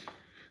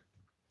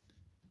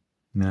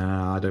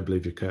 No, I don't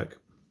believe you, Kirk.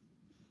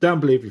 Don't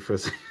believe you for a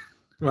second.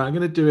 Right, I'm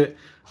going to do it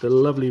the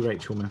lovely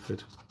Rachel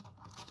method.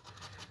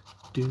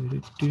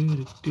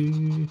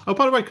 Oh,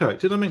 by the way, Kirk,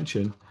 did I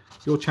mention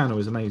your channel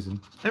is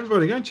amazing?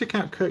 Everybody, go and check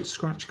out Kirk's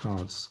scratch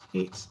cards.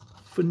 It's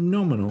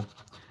phenomenal.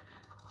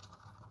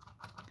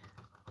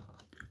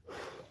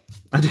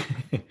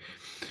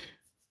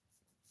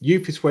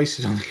 Youth is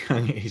wasted on the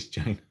young. It is,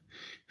 Jane.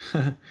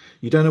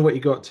 You don't know what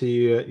you got till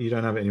you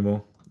don't have it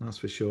anymore. That's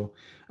for sure.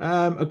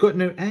 I've got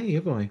no A,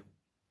 have I?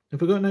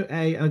 If I've got no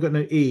A and I've got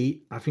no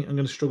E, I think I'm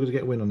going to struggle to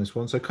get a win on this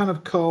one. So kind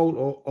of coal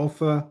or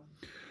offer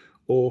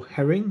or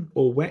herring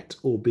or wet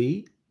or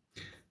B.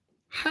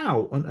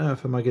 How on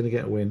earth am I going to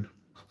get a win?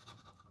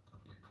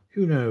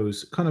 Who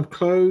knows? Kind of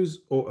close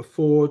or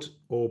afford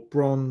or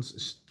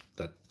bronze.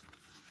 That.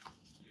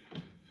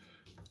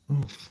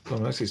 Oh,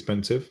 that's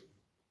expensive.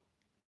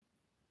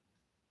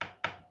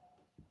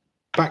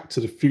 Back to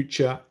the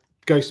Future.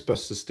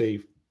 Ghostbuster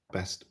Steve.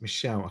 Best.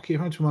 Michelle. I keep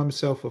having to remind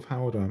myself of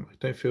how old I am. I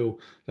don't feel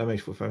that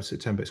age for 5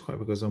 September. It's quite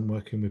because I'm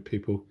working with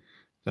people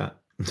that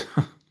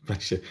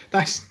bless you.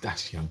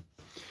 That's young.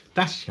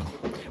 That's young.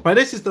 Right,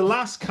 this is the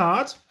last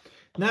card.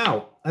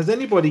 Now, has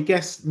anybody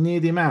guessed near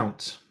the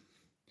amount?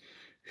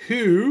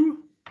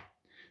 Who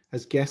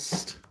has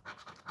guessed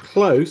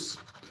close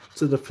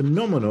to the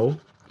phenomenal,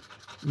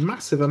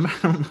 massive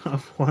amount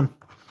of one?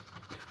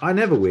 I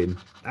never win.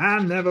 I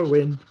never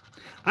win.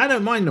 I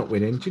don't mind not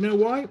winning. Do you know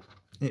why?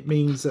 It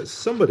means that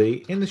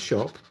somebody in the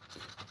shop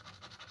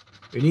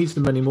who needs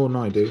the money more than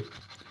I do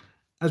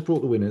has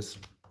brought the winners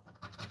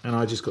and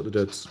I just got the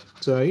duds.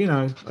 So, you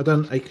know, I've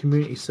done a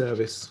community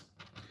service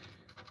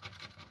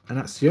and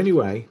that's the only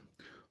way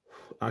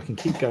I can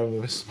keep going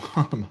with a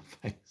smile on my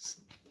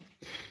face.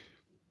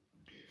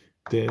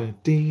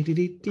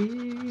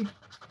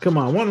 Come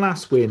on, one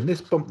last win.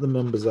 Let's bump the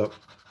numbers up.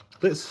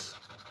 Let's...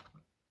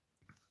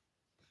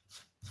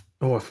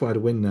 Oh, I thought I had a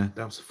win there.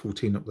 That was a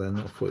 14 up there,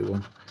 not a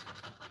 41.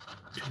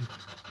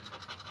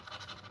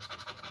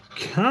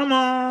 Come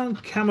on,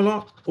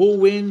 Camelot, all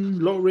win,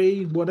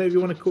 lottery, whatever you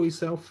want to call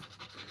yourself.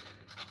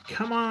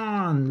 Come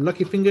on,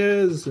 lucky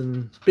fingers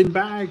and bin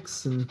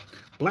bags and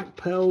black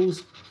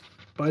pearls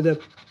by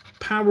the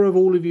power of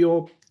all of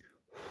your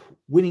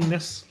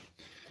winningness,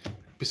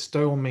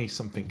 bestow on me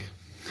something.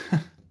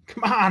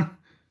 Come on.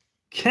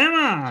 Come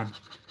on.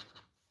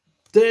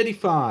 Dirty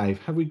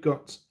 5. Have we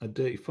got a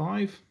dirty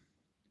 5?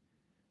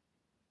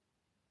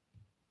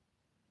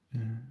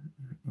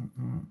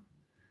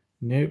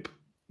 Nope.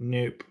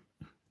 Nope.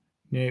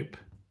 Nope.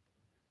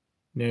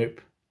 Nope.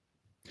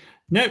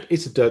 Nope,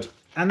 it's a dud.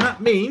 And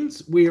that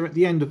means we're at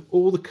the end of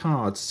all the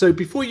cards. So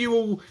before you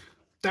all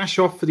dash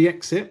off for the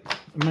exit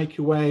and make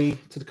your way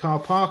to the car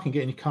park and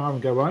get in your car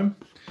and go home,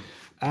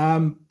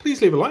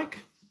 please leave a like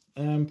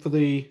for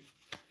the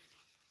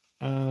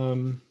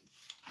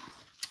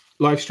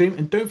live stream,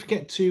 and don't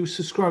forget to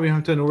subscribe if you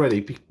haven't done already,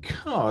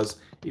 because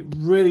it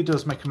really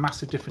does make a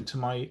massive difference to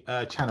my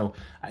channel,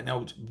 and I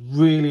would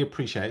really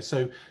appreciate it.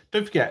 So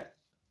don't forget,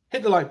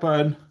 hit the like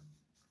button,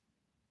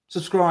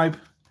 subscribe,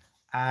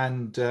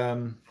 and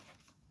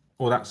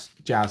all that's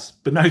jazz,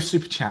 but no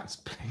super chats,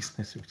 please,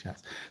 no super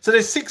chats. So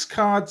there's 6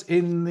 cards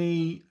in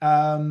the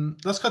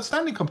Last Card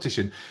Standing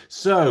competition.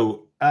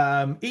 So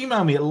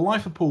email me at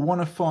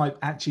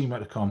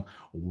lifeofpaul105@gmail.com.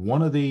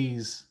 One of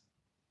these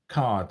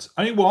cards,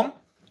 only one,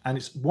 and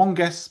it's one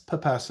guess per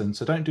person.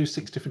 So don't do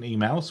 6 different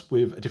emails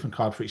with a different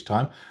card for each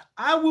time.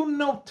 I will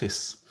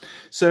notice.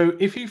 So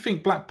if you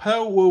think Black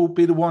Pearl will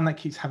be the one that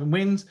keeps having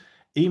wins,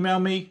 email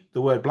me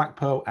the word Black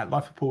Pearl at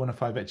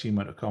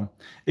lifeofpaul105@gmail.com.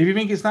 If you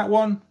think it's that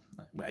one,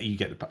 well, you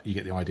get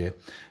the idea.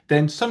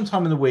 Then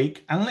sometime in the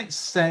week, and let's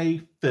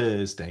say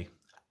Thursday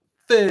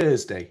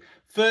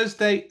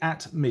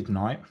at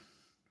midnight,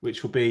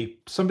 which will be,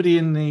 somebody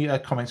in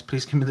the comments,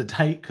 please give me the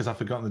date because I've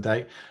forgotten the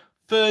date.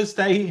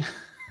 Thursday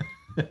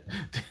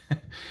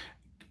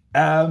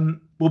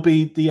will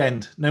be the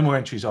end. No more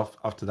entries off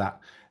after that.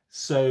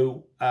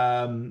 So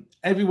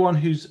everyone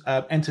who's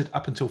entered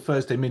up until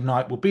Thursday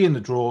midnight will be in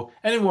the draw.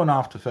 Anyone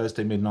after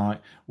Thursday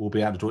midnight will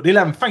be out of the draw. The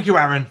 11th. Thank you,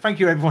 Aaron. Thank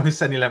you, everyone who's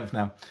saying the 11th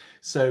now.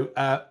 So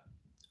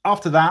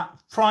after that,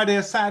 Friday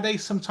or Saturday,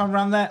 sometime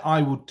around there,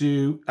 I will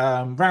do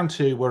round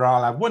 2, where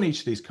I'll have one each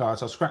of these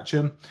cards. I'll scratch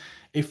them.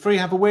 If 3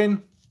 have a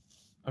win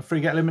and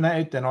 3 get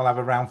eliminated, then I'll have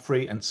a round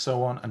 3 and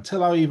so on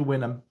until I either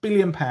win £1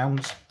 billion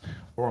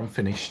or I'm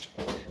finished.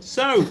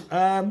 So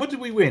what did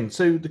we win?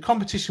 So the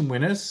competition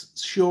winners,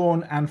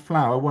 Sean and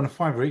Flower, won a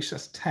 5 each.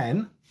 That's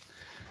 10.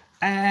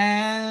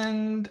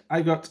 And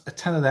I got a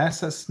 10 of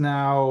this. That's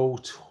now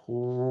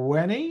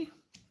 20.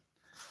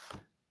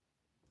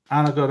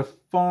 And I got a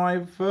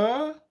 5,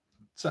 so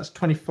that's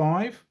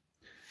 25.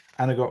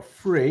 And I got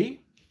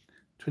 3,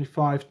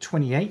 25,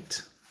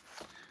 28.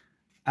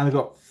 And I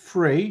got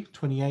 3,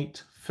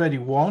 28,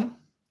 31.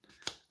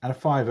 And a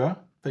 5,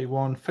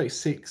 31,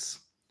 36,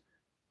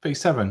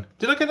 37.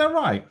 Did I get that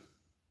right?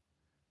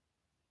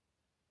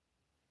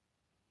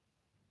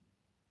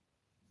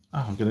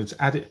 Oh, I'm going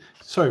to add it.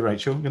 Sorry,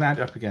 Rachel. I'm going to add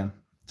it up again.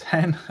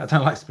 10. I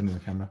don't like spinning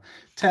the camera.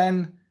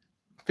 10,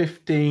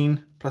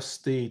 15 plus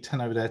the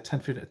 10 over there. 10,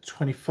 15,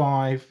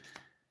 25,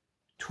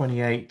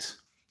 28,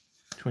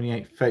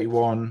 28,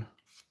 31,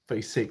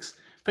 36,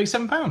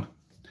 37 pound.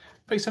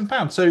 37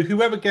 pound. So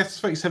whoever guesses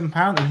 37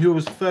 pound and who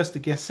was first to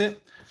guess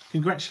it,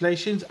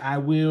 congratulations. I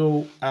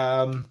will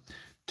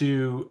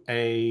do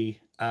a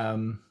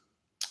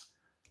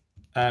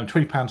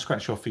 £20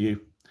 scratch off for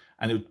you,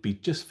 and it would be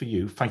just for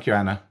you. Thank you,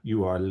 Anna.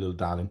 You are a little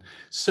darling.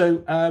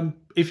 So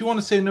if you want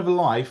to see another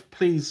live,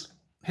 please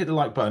hit the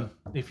like button.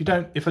 If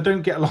I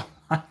don't get a lot of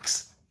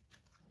likes,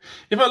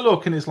 if I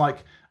look and it's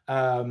like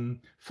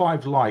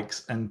 5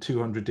 likes and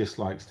 200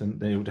 dislikes, then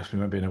there definitely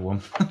won't be another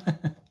one.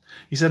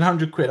 You said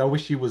 100 quid. I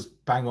wish you was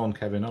bang on,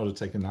 Kevin. I would have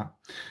taken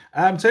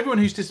that. So everyone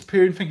who's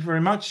disappearing, thank you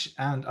very much,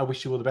 and I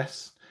wish you all the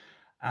best.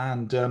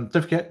 And don't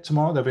forget,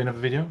 tomorrow there'll be another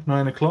video,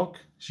 9 o'clock.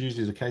 It's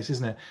usually the case,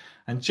 isn't it?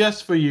 And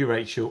just for you,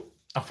 Rachel.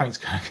 Oh, thanks,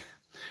 Kirk.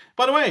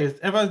 By the way, as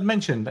I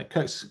mentioned, that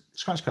Kirk's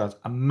Scratch Cards,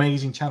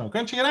 amazing channel. Go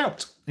and check it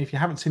out if you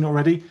haven't seen it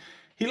already.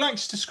 He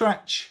likes to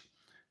scratch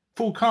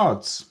full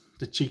cards,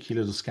 the cheeky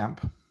little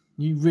scamp.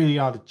 You really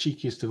are the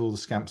cheekiest of all the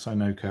scamps I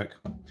know, Kirk.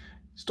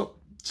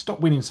 Stop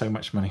winning so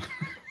much money.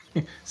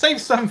 Save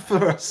some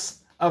for us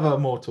other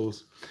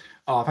mortals.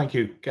 Oh, thank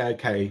you,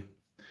 Kay.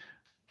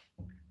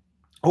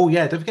 Oh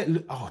yeah, don't forget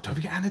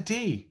Anna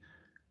D.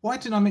 Why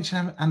didn't I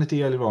mention Anna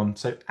D earlier on?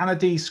 So Anna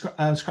D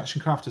Scratch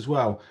and Craft as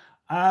well.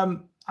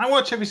 I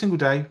watch every single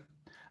day,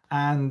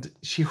 and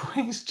she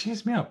always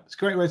cheers me up. It's a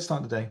great way to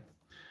start the day.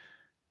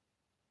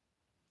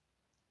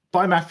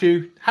 Bye,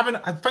 Matthew.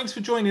 Thanks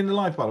for joining the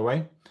live, by the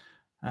way.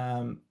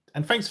 And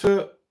thanks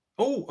for.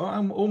 Oh,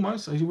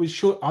 almost. Are you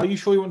sure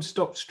you want to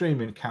stop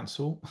streaming?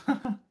 Cancel.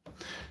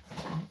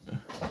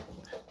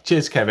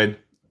 Cheers, Kevin.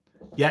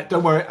 Yeah,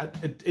 don't worry.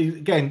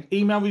 Again,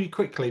 email me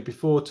quickly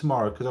before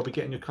tomorrow, because I'll be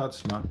getting your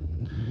cards tomorrow.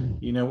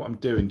 You know what I'm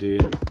doing, do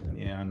you?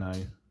 Yeah, I know.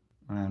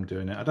 I am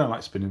doing it. I don't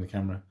like spinning the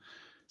camera.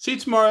 See you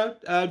tomorrow,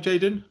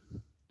 Jaden.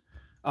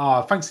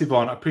 Ah, thanks,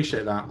 Yvonne. I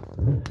appreciate that.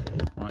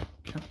 Right,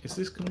 is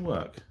this going to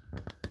work?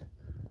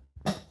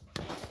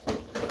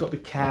 I've got to be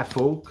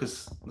careful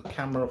because the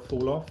camera will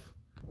fall off.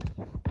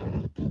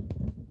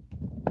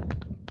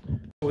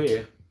 Oh,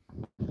 here.